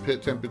monitor your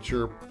pit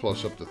temperature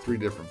plus up to 3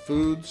 different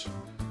foods.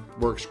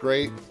 Works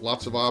great.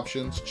 Lots of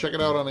options. Check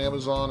it out on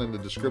Amazon in the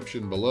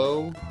description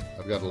below.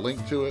 I've got a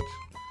link to it.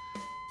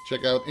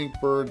 Check out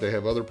Inkbird. They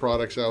have other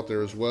products out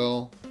there as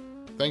well.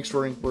 Thanks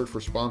for Inkbird for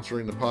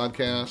sponsoring the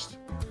podcast.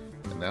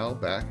 And now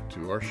back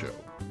to our show.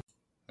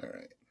 All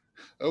right.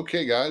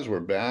 Okay, guys, we're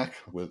back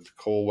with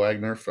Cole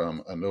Wagner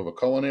from ANOVA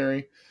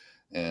Culinary.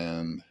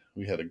 And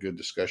we had a good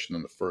discussion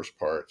in the first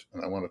part.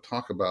 And I want to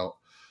talk about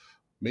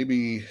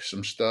maybe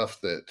some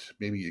stuff that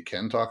maybe you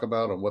can talk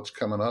about on what's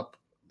coming up.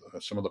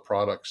 Some of the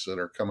products that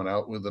are coming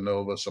out with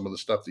ANOVA, some of the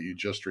stuff that you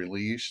just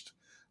released,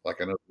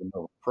 like I know the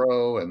ANOVA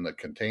Pro and the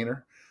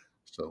container.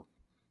 So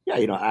yeah,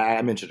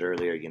 I mentioned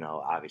earlier,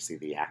 obviously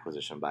the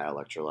acquisition by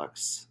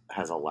Electrolux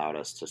has allowed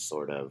us to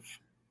sort of,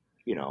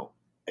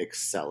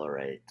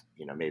 accelerate,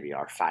 maybe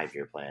our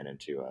 5-year plan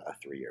into a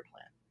 3-year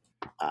plan.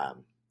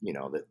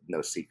 That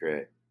no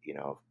secret,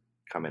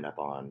 coming up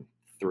on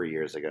 3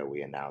 years ago,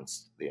 we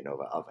announced the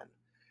ANOVA oven.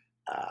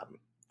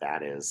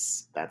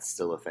 That's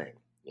still a thing.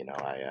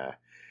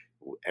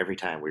 Every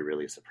time we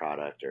release a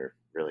product, or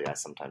really I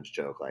sometimes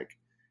joke, like,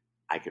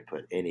 I could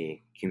put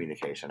any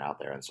communication out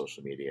there on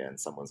social media and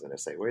someone's going to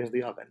say, where's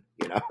the oven?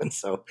 And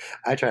so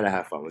I try to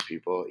have fun with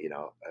people.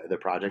 The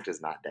project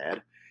is not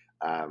dead.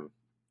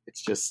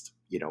 It's just,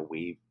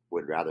 we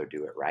would rather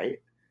do it right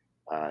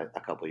a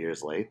couple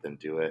years late than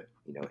do it,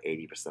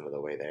 80% of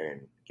the way there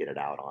and get it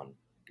out on,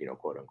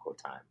 quote unquote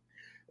time.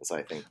 So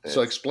I think that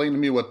So explain to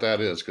me what that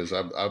is, because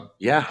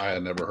yeah, I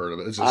had never heard of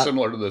it. Is it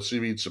similar to the Sous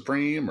Vide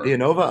Supreme? Or? the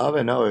Innova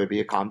oven? No, it would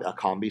be a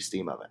combi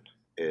steam oven.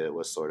 It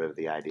was sort of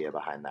the idea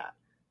behind that.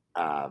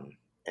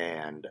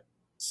 And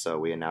so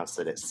we announced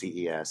it at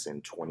CES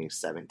in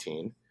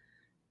 2017,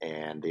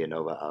 and the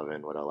Innova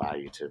oven would allow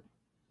you to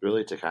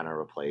really to kind of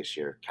replace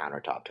your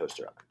countertop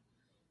toaster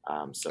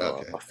oven.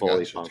 So a fully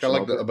Gotcha. It's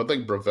functional. kind of like I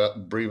think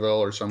Breville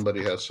or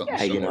somebody has something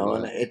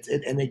similar to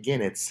that. And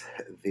again, it's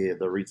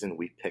the reason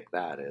we pick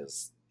that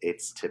is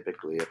it's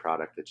typically a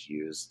product that's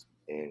used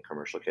in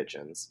commercial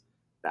kitchens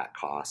that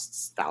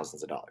costs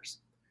thousands of dollars,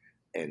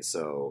 and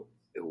so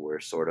we're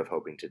sort of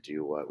hoping to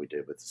do what we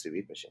did with the sous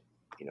vide machine.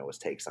 Was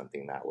take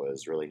something that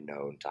was really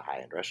known to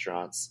high-end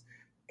restaurants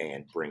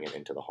and bring it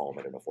into the home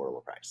at an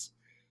affordable price.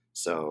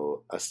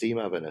 So a steam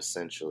oven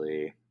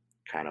essentially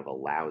kind of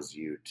allows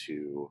you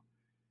to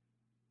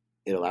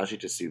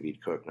sous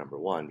vide cook, number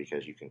one,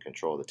 because you can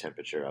control the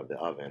temperature of the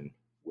oven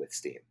with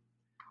steam.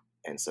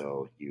 And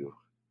so you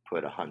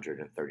put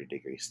 130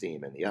 degree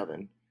steam in the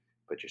oven,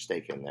 put your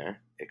steak in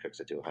there, it cooks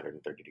it to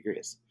 130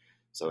 degrees.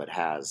 So it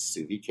has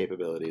sous vide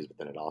capabilities, but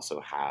then it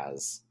also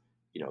has,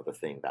 the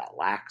thing that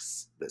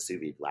sous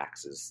vide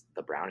lacks is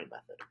the browning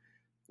method.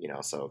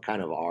 So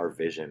kind of our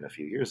vision a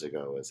few years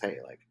ago is, hey,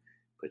 like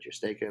put your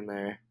steak in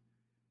there,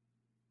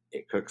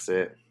 it cooks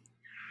it,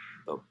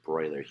 the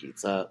broiler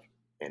heats up,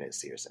 and it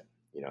sears it.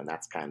 And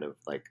that's kind of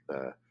like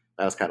that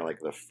was kind of like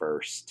the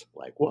first,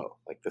 like, whoa,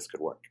 like this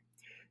could work.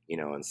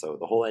 And so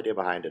the whole idea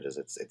behind it is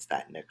it's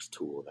that next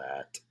tool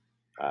that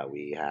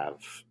we have,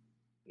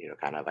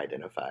 kind of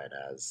identified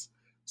as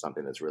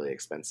something that's really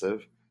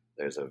expensive.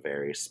 There's a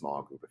very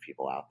small group of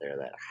people out there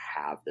that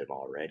have them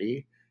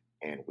already,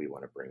 and we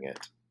want to bring it,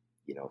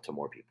 to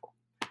more people.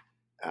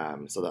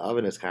 So the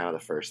oven is kind of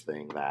the first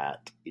thing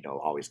that,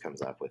 always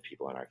comes up with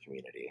people in our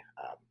community.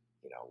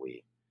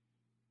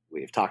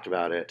 We've talked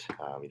about it.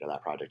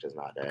 That project is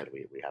not dead.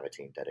 We have a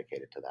team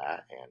dedicated to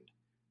that, and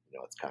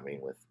it's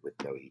coming with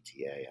no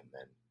ETA. And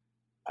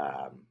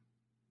then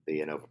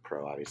the Innova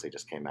Pro obviously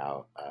just came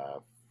out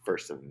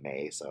 1st of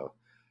May, so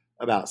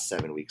about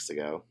 7 weeks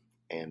ago,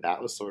 and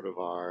that was sort of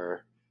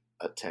our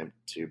attempt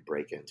to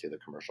break into the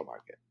commercial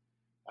market.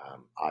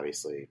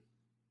 Obviously,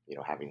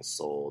 having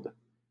sold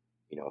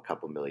a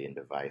couple million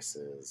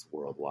devices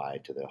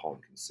worldwide to the home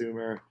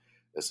consumer,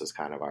 this was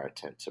kind of our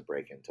attempt to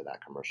break into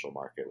that commercial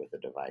market with a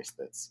device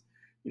that's,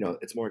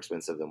 it's more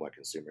expensive than what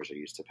consumers are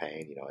used to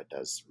paying. It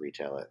does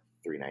retail at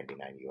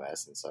 $399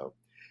 US. And so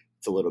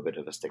it's a little bit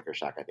of a sticker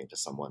shock, I think, to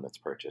someone that's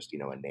purchased, a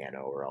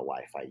Nano or a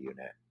Wi-Fi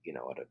unit,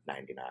 at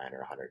 $99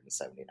 or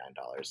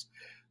 $179.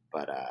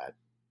 But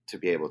to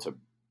be able to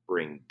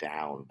bring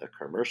down the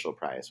commercial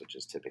price, which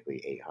is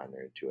typically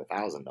 $800 to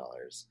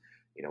 $1,000,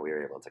 we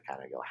were able to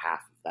kind of go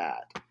half of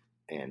that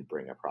and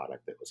bring a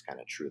product that was kind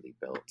of truly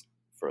built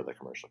for the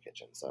commercial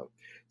kitchen. So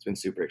it's been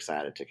super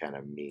excited to kind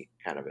of meet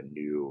kind of a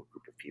new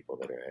group of people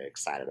that are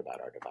excited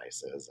about our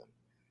devices and,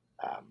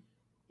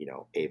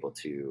 able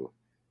to,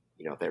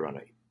 if they run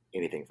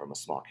anything from a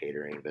small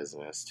catering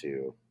business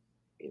to,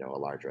 a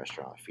large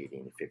restaurant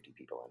feeding 50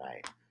 people a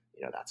night,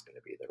 that's going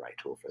to be the right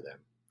tool for them.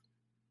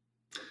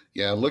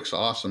 Yeah, it looks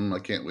awesome. I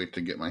can't wait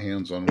to get my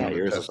hands on one.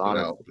 Yours is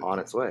on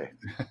its way.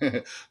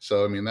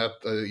 So, I mean, that,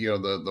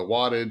 the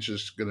wattage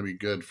is going to be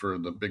good for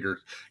the bigger,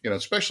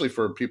 especially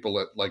for people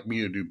that like me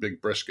who do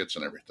big briskets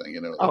and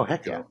everything, Oh,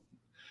 heck yeah.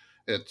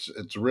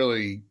 It's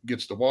really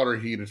gets the water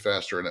heated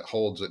faster and it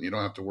holds it. And you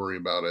don't have to worry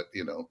about it,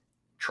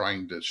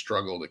 trying to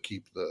struggle to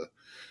keep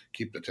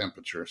the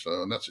temperature.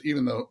 So, and that's,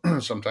 even though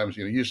sometimes,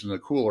 using the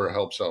cooler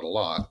helps out a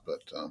lot,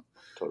 but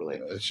totally.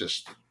 It's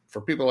just,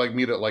 for people like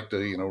me that like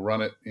to,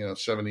 run it,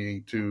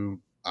 72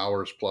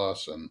 hours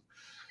plus. And,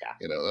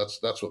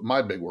 that's what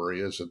my big worry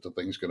is, that the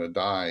thing's going to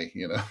die,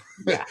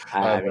 Yeah,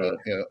 on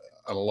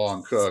a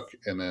long cook.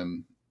 And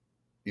then,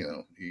 you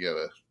got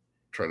to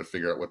try to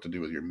figure out what to do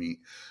with your meat.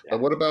 Yeah.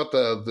 But what about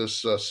this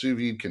sous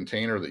vide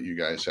container that you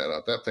guys had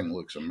out? That thing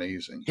looks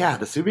amazing. Yeah,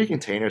 the sous vide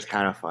container is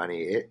kind of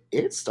funny.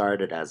 It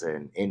started as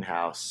an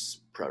in-house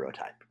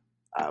prototype.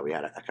 We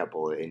had a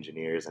couple of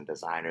engineers and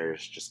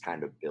designers just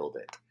kind of build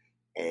it.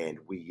 And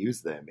we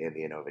use them in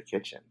the Innova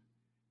kitchen.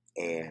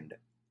 And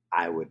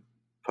I would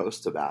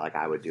post about,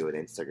 I would do an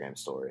Instagram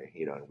story,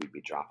 and we'd be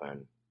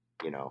dropping,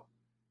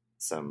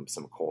 some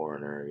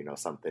corn or,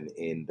 something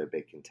in the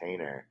big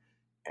container.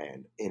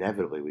 And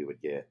inevitably we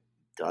would get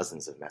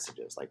dozens of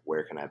messages like,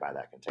 where can I buy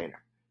that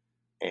container?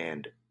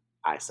 And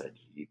I said,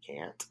 you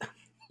can't,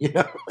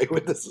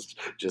 this is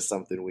just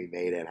something we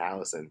made in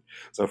house. And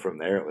so from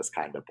there it was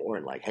kind of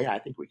born like, hey, I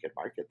think we could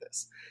market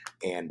this.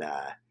 And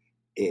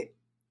it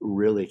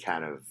really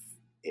kind of,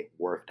 it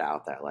worked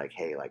out that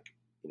hey,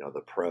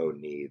 the Pro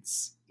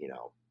needs,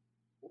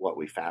 what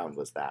we found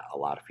was that a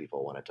lot of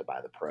people wanted to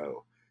buy the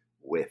Pro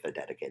with a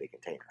dedicated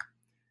container.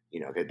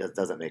 It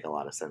doesn't make a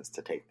lot of sense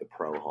to take the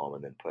Pro home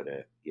and then put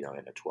it, in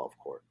a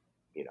 12-quart,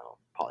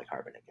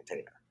 polycarbonate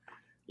container.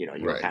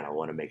 Right. Kind of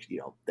want to make,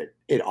 that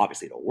it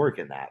obviously it'll work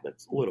in that, but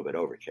it's a little bit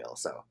overkill.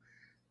 So,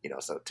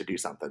 so to do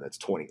something that's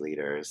 20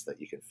 liters that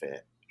you can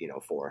fit,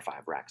 4 or 5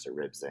 racks of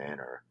ribs in,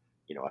 or,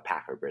 a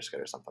Packer brisket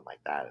or something like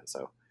that. And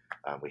so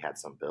we had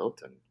some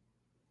built, and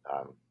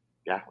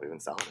we've been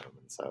selling them.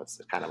 And so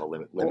it's kind of a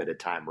limited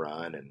time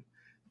run. And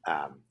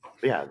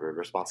the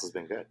response has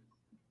been good.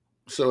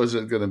 So is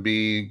it going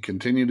to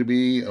continue to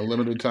be a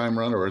limited time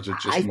run, or is it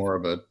just more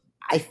of a?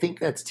 I think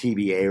that's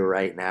TBA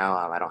right now.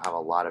 I don't have a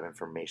lot of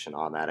information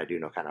on that. I do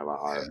know kind of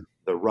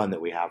the run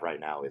that we have right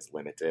now is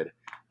limited.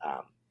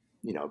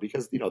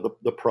 Because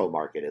the pro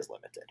market is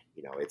limited.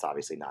 It's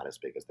obviously not as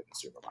big as the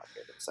consumer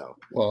market. And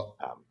so,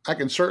 I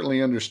can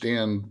certainly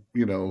understand,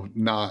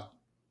 not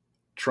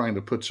trying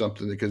to put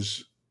something,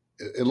 because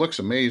it looks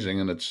amazing,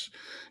 and it's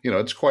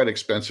quite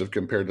expensive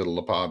compared to the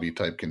Lapavi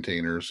type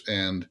containers,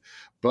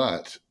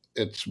 but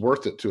it's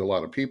worth it to a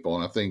lot of people.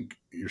 And I think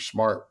you're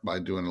smart by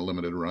doing a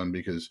limited run,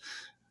 because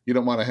you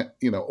don't want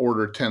to,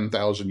 order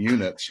 10,000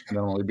 units and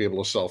only be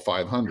able to sell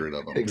 500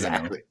 of them.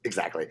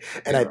 Exactly.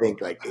 And I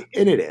think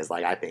it is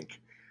I think,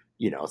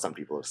 some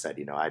people have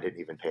said, I didn't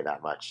even pay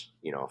that much,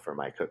 for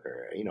my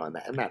cooker,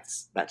 and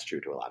that's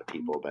true to a lot of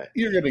people. But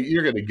you're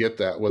gonna get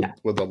that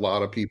with a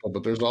lot of people,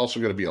 but there's also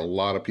going to be a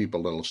lot of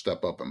people that'll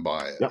step up and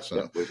buy it.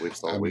 We've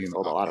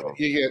sold a lot of them.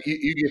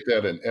 You get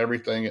that in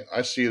everything.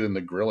 I see it in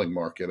the grilling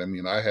market. I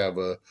mean, I have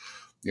a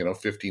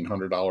 $1,500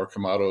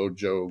 Kamado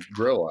Joe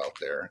grill out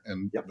there,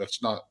 and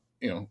that's not.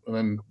 And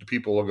then the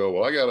people will go,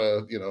 well, I got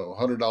a,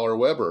 $100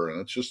 Weber,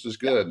 and it's just as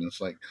good. And it's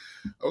like,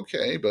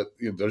 okay, but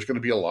there's going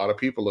to be a lot of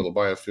people that'll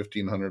buy a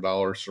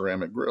 $1,500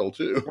 ceramic grill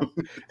too.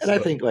 And I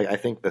think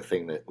the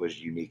thing that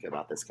was unique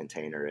about this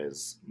container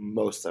is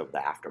most of the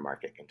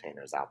aftermarket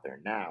containers out there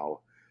now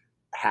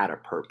had a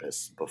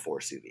purpose before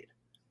sous vide.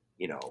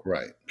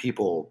 Right.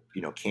 People,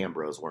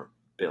 Cambros weren't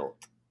built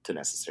to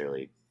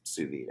necessarily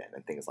sous vide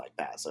and things like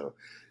that. So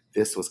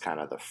this was kind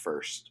of the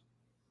first,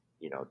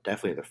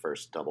 definitely the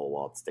first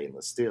double-walled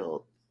stainless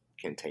steel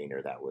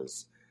container that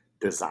was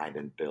designed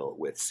and built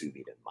with sous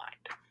vide in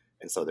mind.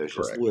 And so there's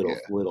just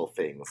little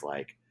things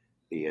like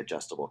the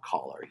adjustable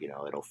collar,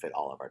 it'll fit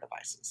all of our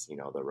devices,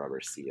 the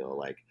rubber seal,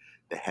 like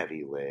the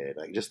heavy lid,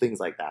 like just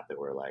things like that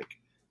were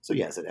so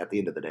yes, at the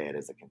end of the day, it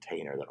is a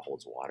container that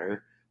holds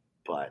water,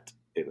 but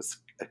it was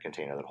a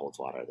container that holds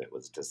water that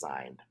was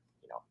designed,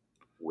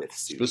 with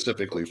sous vide.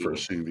 Specifically for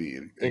sous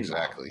vide.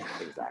 Exactly.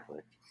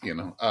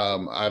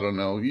 I don't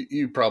know.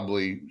 You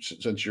probably,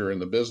 since you're in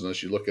the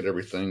business, you look at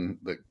everything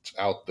that's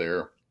out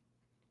there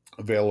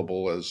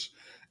available as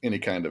any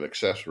kind of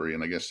accessory.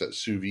 And I guess that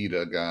sous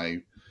vide guy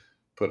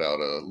put out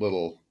a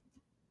little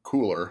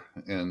cooler,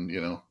 and,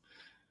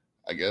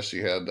 I guess he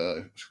had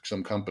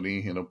some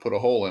company, put a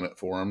hole in it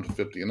for him to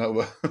fit the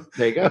Innova.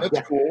 There you go.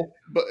 That's cool.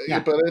 But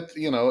it,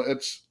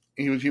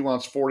 he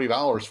wants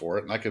 $40 for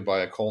it, and I could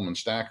buy a Coleman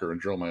stacker and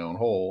drill my own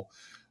hole,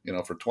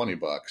 for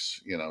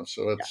 $20.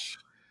 So it's.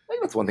 I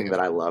think that's one thing that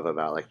I love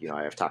about,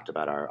 I've talked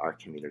about our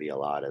community a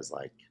lot is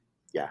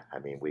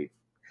we,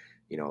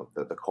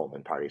 the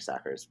Coleman party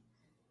stackers,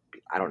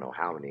 I don't know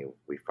how many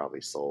we've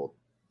probably sold,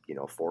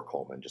 for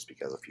Coleman, just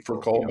because of people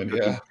for Coleman,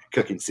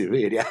 cooking sous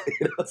vide.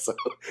 So,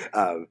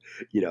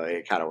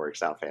 it kind of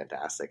works out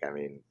fantastic. I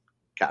mean,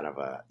 kind of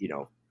a,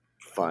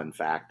 fun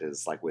fact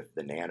is with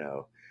the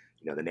Nano,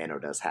 the Nano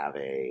does have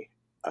a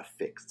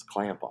fixed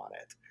clamp on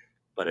it.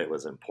 But it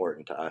was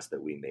important to us that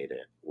we made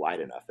it wide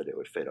enough that it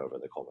would fit over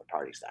the Coleman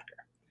party stacker.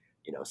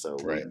 So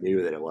we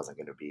knew that it wasn't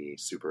going to be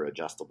super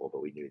adjustable,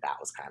 but we knew that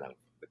was kind of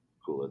the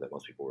cooler that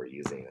most people were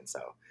using. And so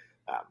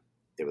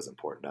it was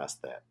important to us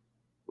that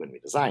when we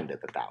designed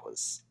it, that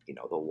was,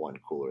 the one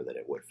cooler that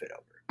it would fit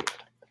over.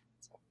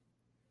 So.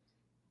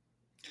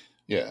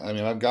 Yeah, I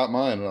mean, I've got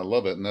mine and I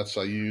love it, and that's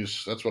what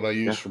I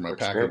use for my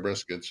Packer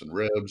briskets and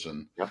ribs,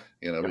 and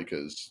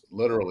because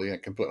literally I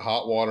can put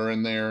hot water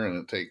in there, and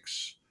it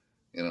takes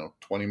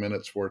 20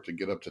 minutes for it to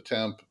get up to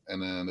temp,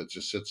 and then it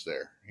just sits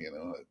there.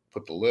 I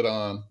put the lid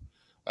on.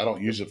 I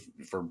don't use it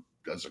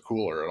as a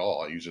cooler at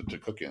all. I use it to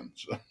cook in.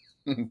 So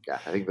yeah,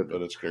 I think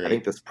but it's great. I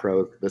think this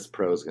pro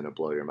is going to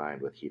blow your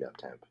mind with heat up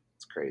temp.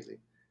 It's crazy.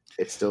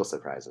 It still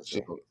surprises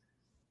me.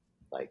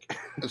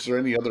 Is there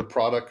any other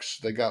products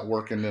they got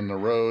working in the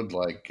road,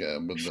 with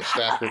the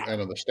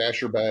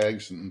stasher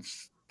bags and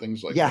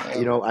things like that?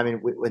 Yeah, I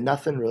mean, with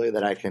nothing really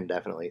that I can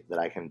definitely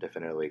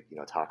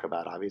talk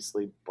about,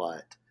 obviously,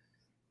 but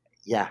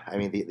yeah, I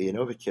mean, the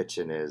Innova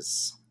kitchen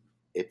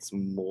it's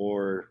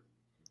more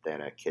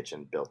than a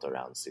kitchen built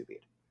around sous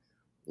vide.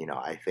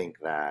 I think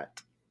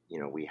that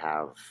we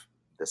have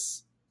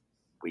this.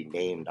 We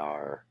named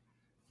our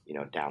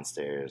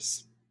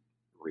downstairs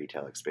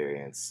retail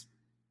experience,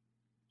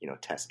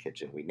 test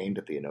kitchen. We named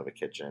it the Innova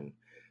Kitchen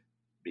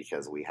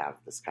because we have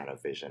this kind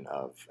of vision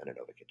of an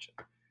Innova kitchen.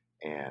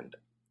 And,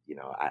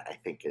 I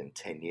think in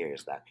 10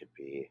 years that could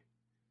be,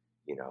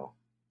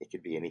 it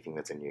could be anything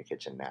that's in your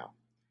kitchen now.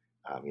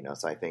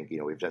 So I think,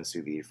 we've done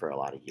sous vide for a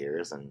lot of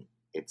years, and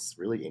it's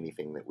really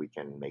anything that we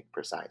can make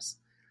precise.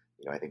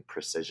 I think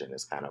precision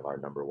is kind of our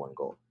number one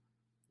goal,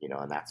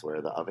 and that's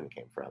where the oven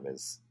came from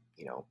is,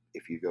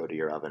 if you go to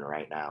your oven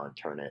right now and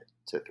turn it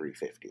to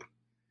 350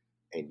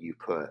 and you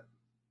put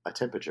a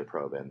temperature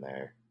probe in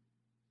there,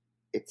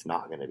 it's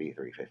not going to be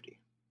 350.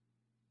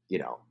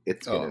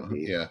 It's going to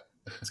be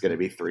It's going to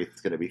be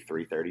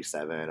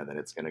 337, and then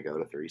it's going to go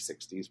to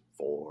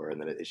 364, and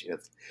then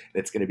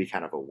it's going to be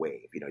kind of a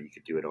wave. You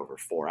could do it over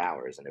 4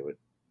 hours, and it would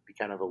be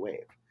kind of a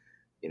wave.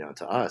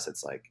 To us,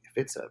 it's like if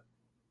it's a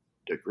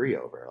degree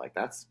over, like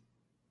that's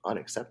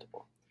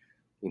unacceptable.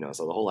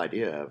 So the whole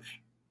idea of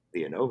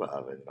the Anova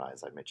oven,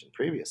 as I mentioned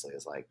previously,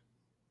 is like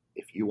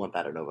if you want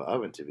that Anova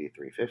oven to be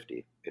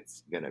 350,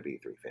 it's going to be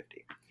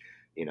 350.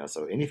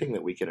 So anything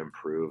that we can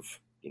improve,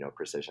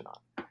 precision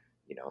on.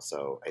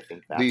 So I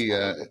think that's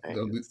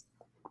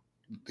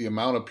the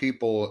amount of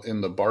people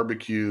in the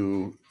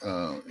barbecue,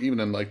 even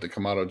in like the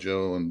Kamado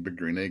Joe and Big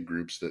Green Egg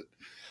groups, that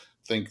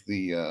think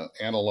the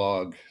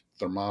analog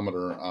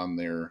thermometer on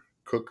their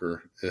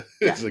cooker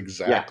is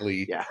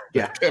exactly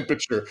the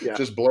temperature.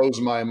 Just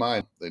blows my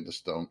mind. They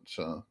just don't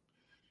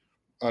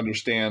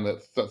understand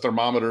that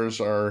thermometers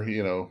are,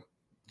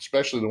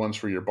 especially the ones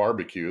for your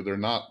barbecue, they're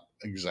not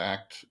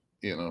exact.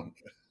 They're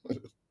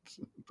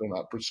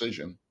not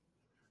precision.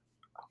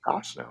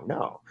 Gosh,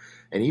 no.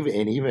 And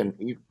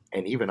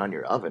even on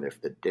your oven, if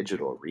the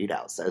digital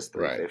readout says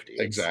 350,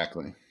 right,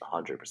 exactly,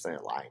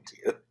 100% lying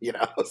to you.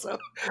 So,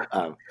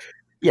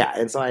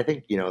 and so I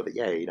think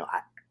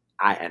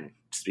I and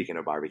speaking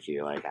of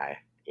barbecue, like I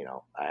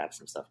have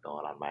some stuff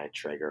going on my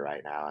Traeger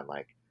right now, and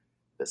like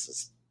this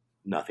is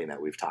nothing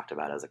that we've talked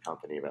about as a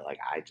company, but like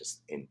I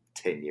just in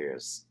 10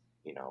 years,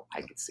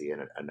 I could see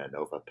an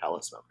Anova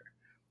pellet smoker,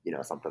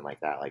 something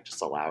like that, like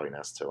just allowing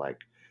us to like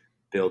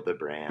build the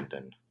brand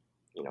and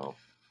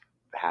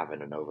have an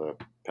Anova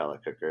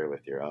pellet cooker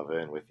with your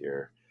oven, with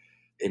your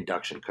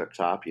induction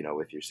cooktop,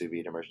 with your sous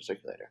vide immersion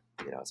circulator,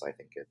 so I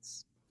think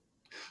it's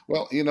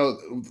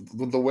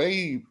the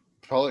way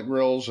pellet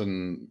grills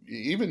and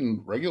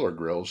even regular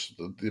grills,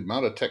 the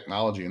amount of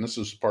technology, and this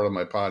is part of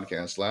my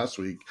podcast last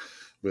week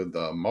with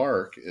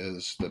Mark,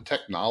 is the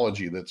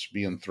technology that's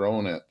being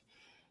thrown at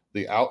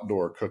the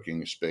outdoor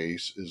cooking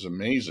space is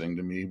amazing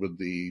to me, with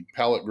the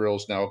pellet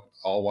grills now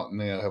all wanting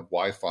to have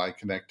Wi-Fi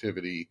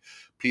connectivity,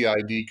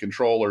 PID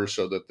controllers,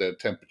 so that the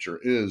temperature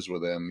is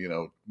within,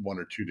 1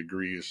 or 2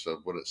 degrees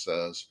of what it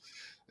says.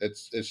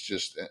 It's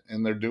just,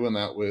 and they're doing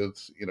that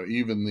with,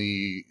 even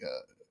the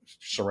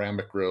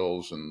ceramic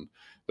grills and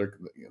their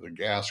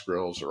gas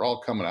grills are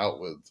all coming out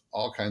with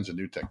all kinds of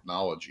new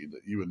technology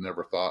that you would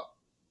never thought,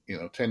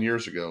 10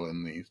 years ago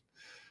in the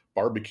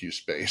barbecue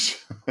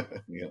space,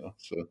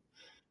 so.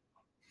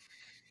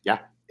 Yeah,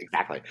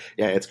 exactly.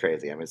 Yeah, it's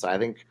crazy. I mean, so I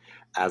think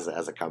as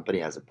a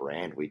company, as a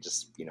brand, we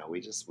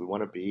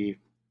want to be,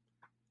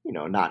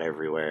 not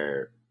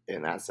everywhere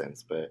in that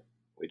sense, but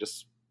we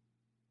just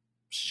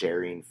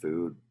sharing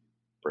food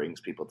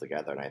brings people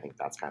together. And I think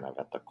that's kind of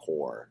at the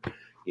core,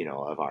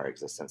 of our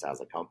existence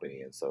as a company.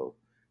 And so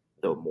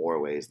the more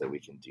ways that we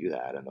can do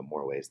that, and the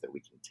more ways that we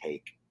can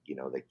take,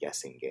 the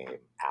guessing game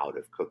out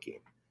of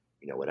cooking,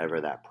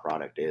 whatever that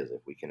product is,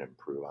 if we can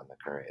improve on the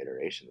current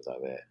iterations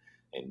of it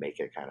and make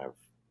it kind of,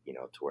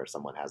 to where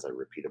someone has a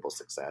repeatable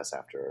success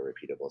after a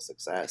repeatable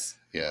success.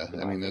 Yeah.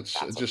 I mean, it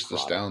just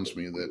astounds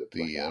me that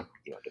the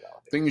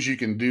things you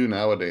can do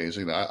nowadays.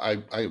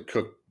 I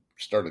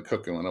started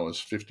cooking when I was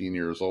 15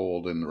 years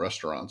old in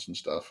restaurants and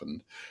stuff,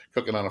 and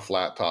cooking on a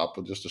flat top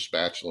with just a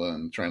spatula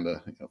and trying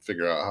to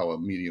figure out how a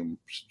medium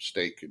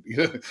steak could,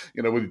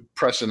 with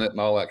pressing it and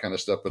all that kind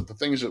of stuff. But the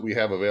things that we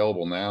have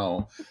available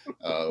now,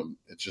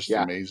 it just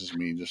amazes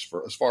me, just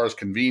for as far as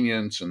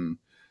convenience and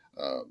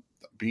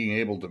being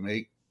able to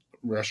make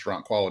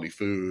restaurant quality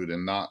food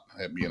and not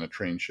being a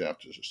trained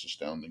chef is just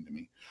astounding to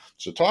me.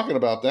 So talking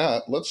about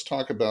that, let's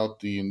talk about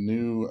the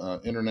new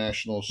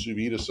International Sous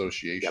Vide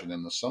Association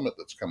and the summit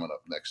that's coming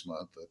up next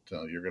month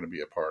that you're going to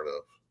be a part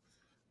of.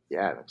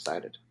 Yeah, I'm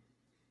excited.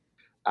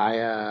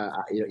 I've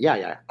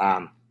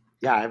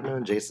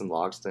known Jason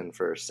Logston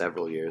for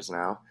several years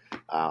now.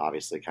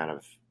 Obviously kind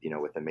of,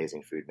 with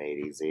Amazing Food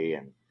Made Easy.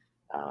 And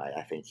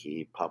I think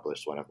he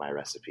published one of my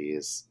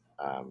recipes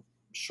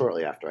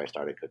shortly after I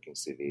started cooking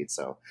sous vide.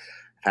 So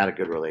I've had a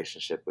good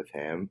relationship with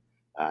him.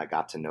 I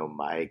got to know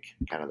Mike,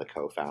 kind of the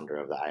co-founder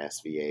of the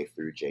ISVA,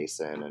 through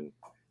Jason. And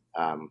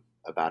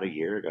about a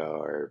year ago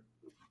or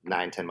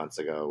 9-10 months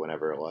ago,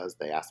 whenever it was,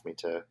 they asked me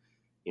to,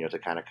 to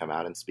kind of come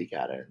out and speak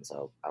at it. And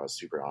so I was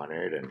super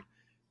honored. And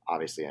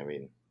obviously, I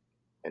mean,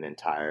 an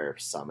entire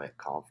summit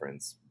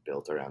conference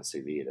built around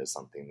sous vide is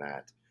something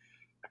that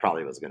I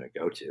probably was going to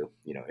go to,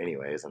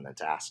 anyways. And then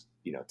to ask,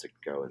 to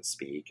go and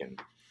speak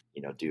and,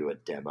 do a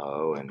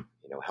demo and,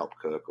 help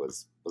cook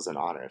was an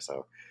honor.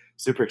 So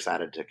super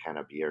excited to kind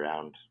of be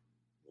around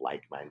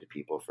like-minded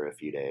people for a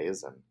few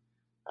days, and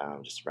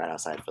just right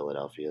outside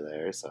Philadelphia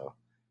there. So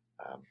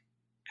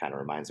kind of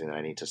reminds me that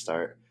I need to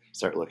start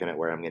looking at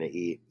where I'm going to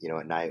eat,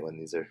 at night when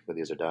these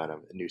are done.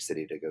 I'm a new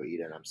city to go eat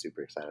in. I'm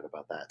super excited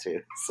about that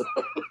too. So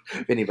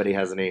if anybody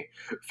has any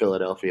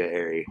Philadelphia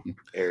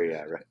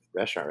area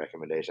restaurant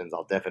recommendations,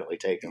 I'll definitely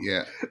take them.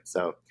 Yeah.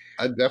 So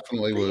I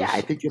definitely was. Yeah,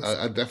 I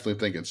definitely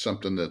think it's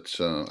something that's.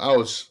 I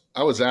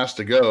was asked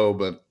to go,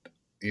 but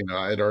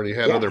I had already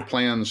had other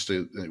plans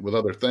with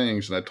other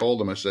things. And I told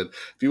him, I said,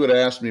 if you would have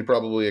asked me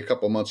probably a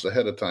couple months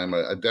ahead of time,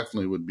 I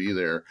definitely would be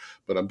there,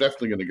 but I'm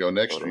definitely going to go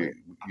next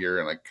year.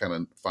 And I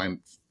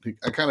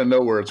kind of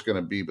know where it's going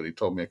to be, but he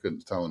told me I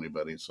couldn't tell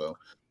anybody. So,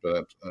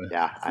 but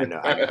I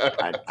know.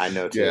 I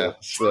know too. Yeah.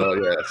 So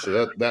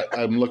that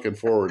I'm looking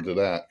forward to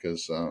that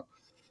because,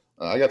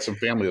 I got some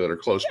family that are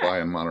close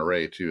by in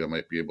Monterey too. I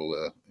might be able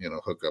to,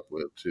 hook up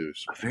with too.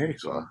 So, very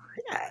cool.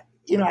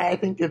 Yeah. I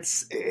think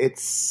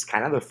it's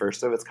kind of the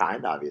first of its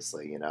kind,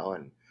 obviously,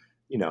 and,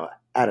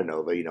 at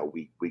Innova,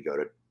 we go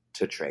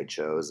to trade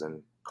shows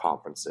and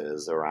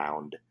conferences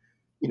around,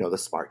 the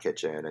smart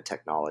kitchen and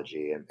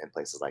technology and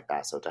places like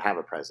that. So to have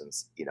a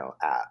presence,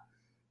 at,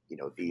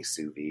 the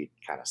sous vide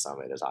kind of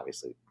summit is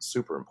obviously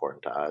super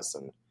important to us.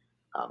 And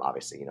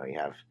obviously, you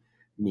have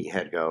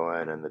Meathead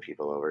going and the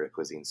people over at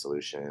Cuisine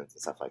Solutions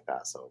and stuff like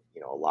that. So,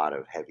 a lot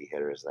of heavy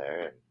hitters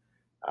there.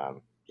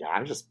 And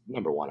I'm just,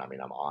 number one,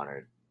 I'm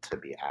honored to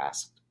be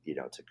asked,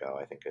 to go.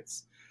 I think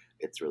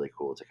it's really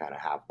cool to kind of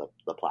have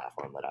the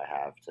platform that I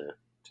have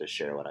to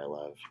share what I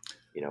love,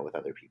 with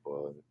other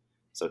people. And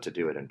so to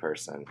do it in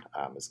person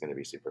is going to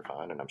be super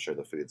fun. And I'm sure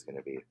the food's going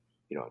to be,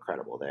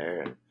 incredible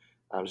there. And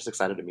I'm just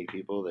excited to meet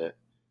people that,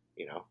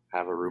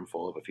 have a room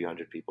full of a few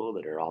hundred people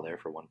that are all there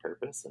for one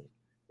purpose. And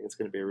it's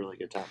going to be a really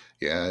good time.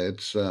 Yeah,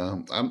 it's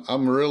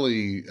I'm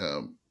really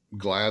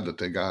glad that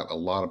they got a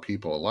lot of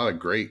people, a lot of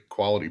great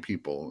quality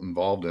people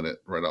involved in it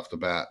right off the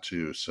bat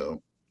too.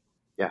 So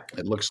yeah,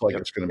 it looks like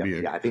it's going to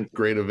be a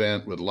great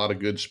event with a lot of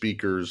good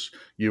speakers,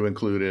 you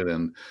included,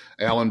 and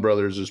Allen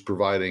Brothers is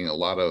providing a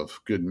lot of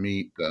good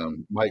meat.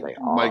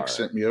 Mike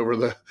sent me over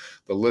the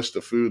list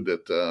of food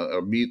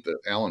meat that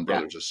Allen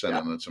Brothers is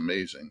sending, and it's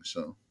amazing.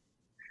 So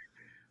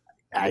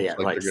you guys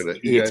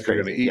are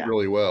going to eat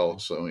really well.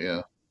 So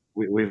yeah.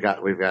 We've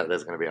got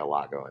there's going to be a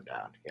lot going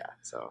down. Yeah.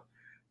 So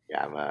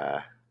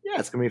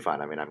it's going to be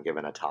fun. I'm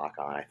giving a talk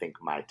on, I think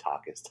my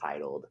talk is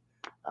titled,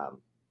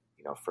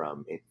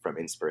 from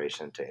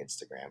inspiration to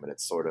Instagram. And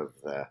it's sort of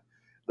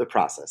the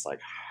process, like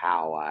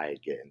how I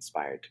get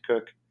inspired to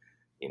cook,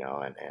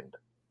 and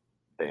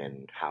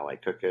then how I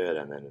cook it.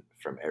 And then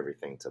from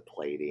everything to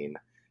plating,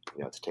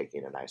 to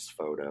taking a nice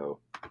photo,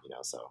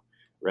 so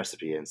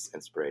recipe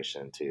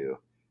inspiration to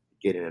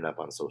getting it up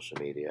on social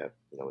media,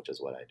 which is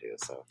what I do.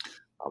 So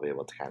I'll be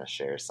able to kind of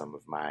share some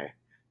of my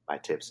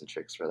tips and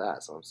tricks for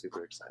that. So I'm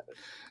super excited.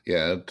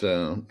 Yeah,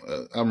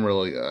 I'm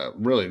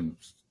really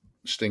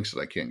stinks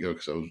that I can't go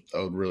because I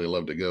would really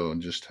love to go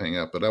and just hang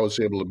out. But I was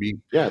able to meet.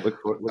 I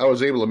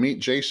was able to meet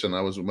Jason.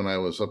 I was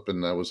up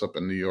in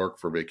New York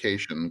for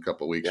vacation a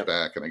couple of weeks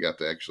back, and I got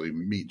to actually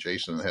meet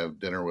Jason and have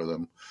dinner with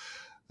him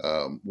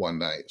one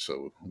night.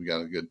 So we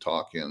got a good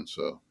talk in.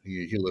 So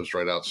he lives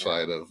right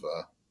outside of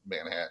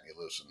Manhattan. He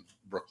lives in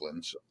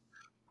Brooklyn. So.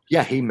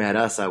 Yeah, he met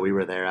us. We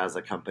were there as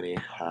a company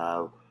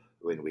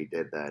when we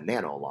did the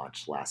Nano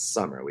launch last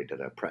summer. We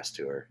did a press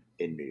tour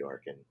in New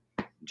York, and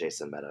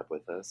Jason met up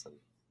with us and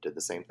did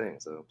the same thing.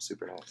 So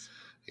super nice.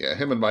 Yeah,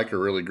 him and Mike are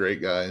really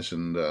great guys,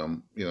 and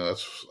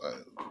that's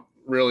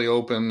really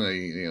open.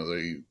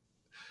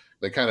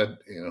 They kind of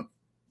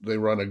they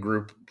run a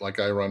group like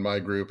I run my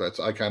group.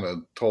 I kind of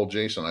told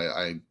Jason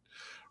I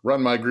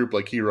run my group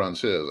like he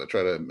runs his. I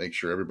try to make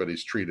sure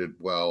everybody's treated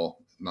well,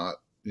 not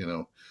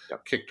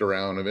kicked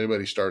around. If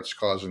anybody starts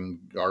causing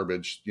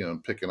garbage,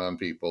 picking on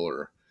people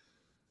or,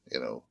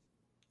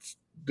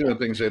 doing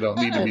things they don't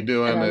need to be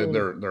doing,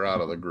 they're out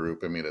of the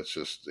group.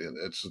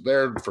 It's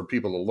there for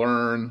people to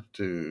learn,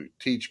 to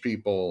teach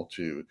people,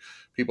 to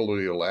people to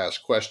be able to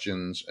ask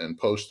questions and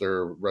post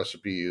their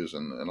recipes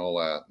and all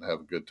that, and have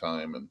a good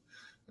time and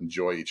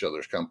enjoy each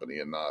other's company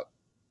and not,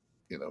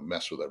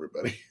 mess with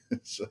everybody.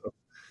 So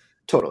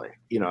totally,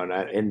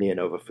 and in the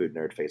Innova Food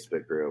Nerd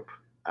Facebook group,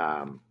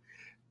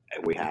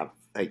 we have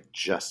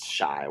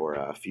we're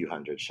a few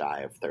hundred shy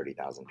of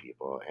 30,000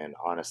 people. And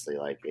honestly,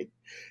 it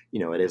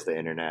is the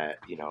internet,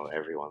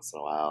 every once in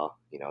a while,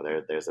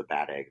 there's a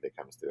bad egg that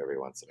comes through every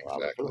once in a while.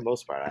 Exactly. But for the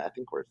most part, I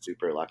think we're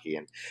super lucky.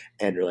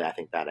 And really, I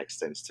think that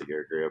extends to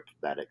your group,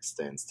 that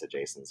extends to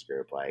Jason's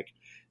group.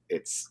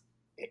 It's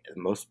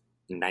most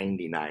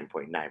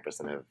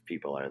 99.9% of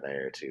people are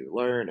there to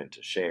learn and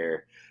to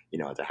share,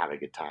 to have a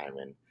good time.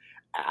 And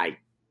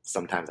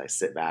sometimes I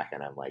sit back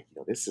and I'm like,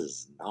 this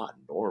is not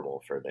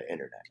normal for the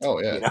internet. Oh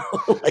yeah.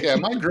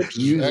 My group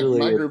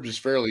is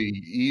fairly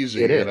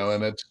easy,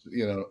 and it's,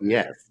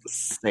 Yes.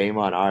 Same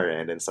on our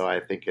end. And so I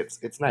think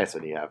it's nice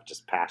when you have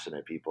just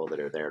passionate people that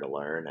are there to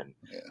learn. And,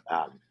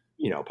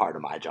 part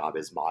of my job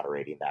is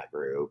moderating that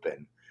group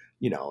and,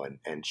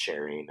 and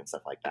sharing and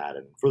stuff like that.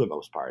 And for the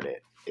most part,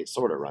 it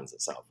sort of runs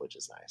itself, which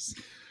is nice.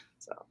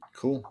 So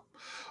cool.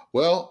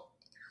 Well,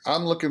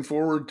 I'm looking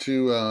forward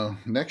to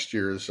next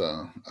year's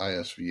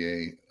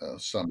ISVA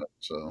summit.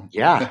 So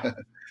yeah,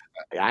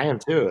 I am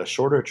too. A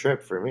shorter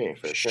trip for me,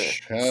 for sure.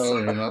 Hell,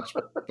 you're not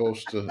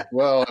supposed to.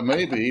 Well,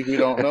 maybe we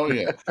don't know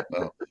yet.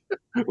 No.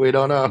 We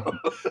don't know.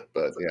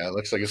 But yeah, it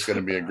looks like it's going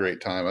to be a great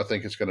time. I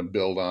think it's going to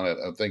build on it.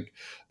 I think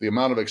the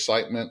amount of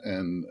excitement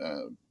and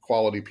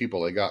quality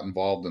people they got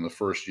involved in the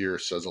first year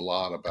says a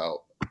lot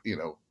about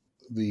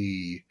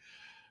the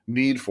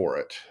need for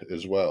it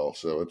as well.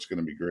 So it's going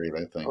to be great,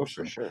 I think. Oh,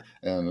 for sure.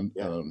 And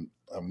Yeah.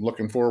 I'm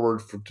looking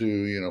forward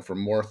for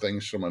more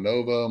things from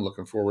Innova. I'm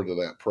looking forward to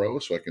that Pro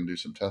so I can do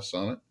some tests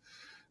on it.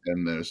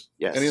 And there's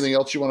anything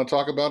else you want to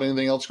talk about?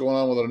 Anything else going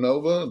on with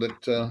Innova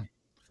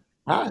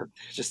that?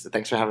 Just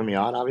thanks for having me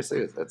on. Obviously,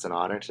 it's an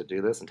honor to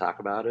do this and talk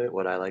about it,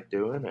 what I like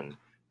doing. And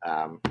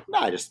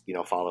I just,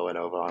 follow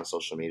Innova on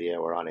social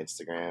media. We're on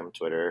Instagram,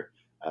 Twitter,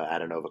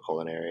 at Innova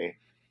Culinary,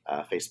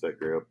 Facebook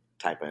group,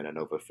 type in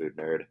Innova Food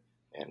Nerd,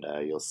 and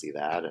you'll see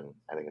that. And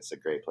I think it's a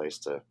great place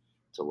to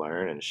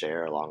learn and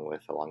share along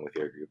with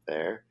your group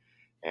there.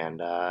 And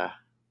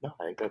no,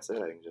 I think that's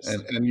it. I think just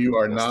and you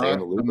are not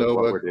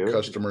Innova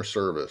customer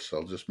service.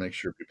 I'll just make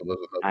sure people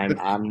doesn't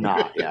know. I'm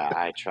not. Yeah,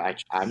 I try.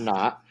 I'm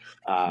not.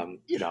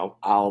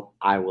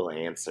 I will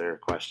answer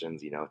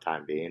questions,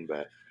 time being.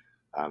 But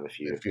if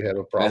you have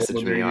a problem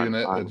with your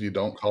unit, if you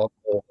don't call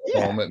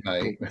home at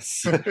night.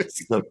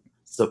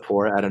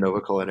 Support at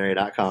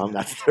InnovaCulinary.com.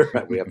 That's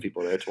we have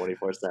people there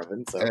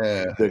 24/7, so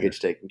they'll get you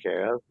taken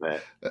care of.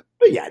 But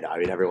yeah, no, I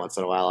mean, every once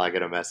in a while I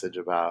get a message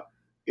about,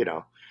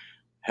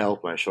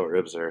 help, my short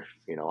ribs are,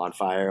 on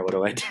fire. What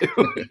do I do?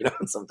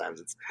 And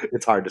sometimes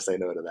it's hard to say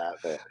no to that.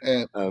 But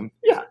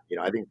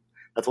I think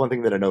that's one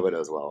thing that Innova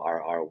does well.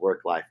 Our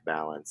work-life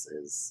balance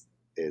is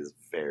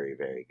very,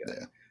 very good.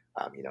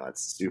 Yeah.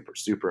 It's super,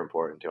 super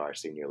important to our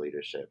senior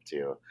leadership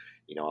to,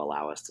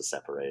 allow us to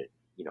separate,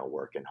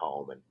 work and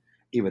home. And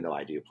even though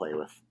I do play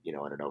with, an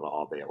Innova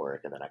all day at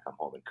work, and then I come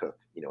home and cook,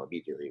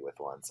 immediately with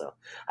one. So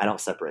I don't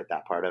separate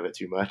that part of it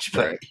too much,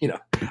 but,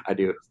 I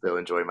do still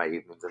enjoy my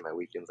evenings and my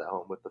weekends at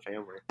home with the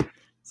family.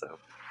 So.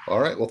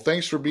 All right. Well,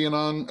 thanks for being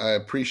on. I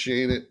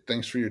appreciate it.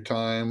 Thanks for your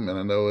time. And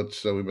I know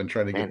we've been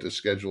trying to get this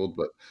scheduled,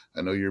 but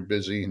I know you're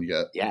busy and you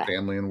got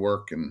family and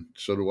work, and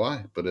so do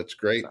I, but it's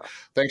great. So,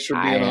 thanks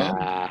for being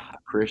on.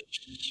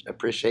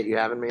 Appreciate you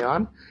having me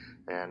on,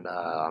 and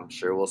I'm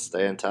sure we'll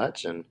stay in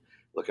touch, and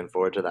looking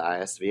forward to the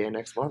ISVA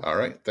next month. All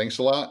right. Thanks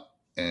a lot.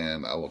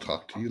 And I will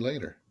talk to you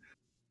later.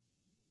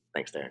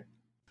 Thanks, Darren.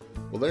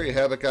 Well, there you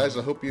have it, guys.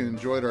 I hope you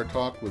enjoyed our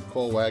talk with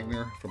Cole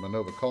Wagner from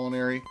Innova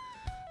Culinary.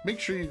 Make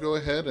sure you go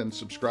ahead and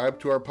subscribe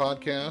to our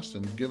podcast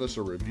and give us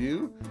a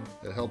review.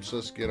 It helps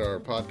us get our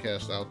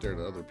podcast out there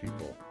to other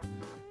people.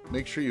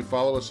 Make sure you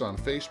follow us on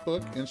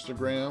Facebook,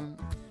 Instagram.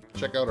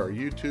 Check out our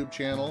YouTube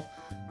channel.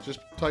 Just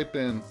type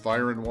in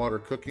Fire and Water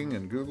Cooking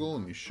in Google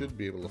and you should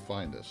be able to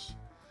find us.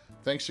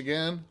 Thanks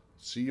again.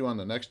 See you on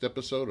the next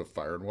episode of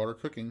Fire and Water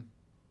Cooking.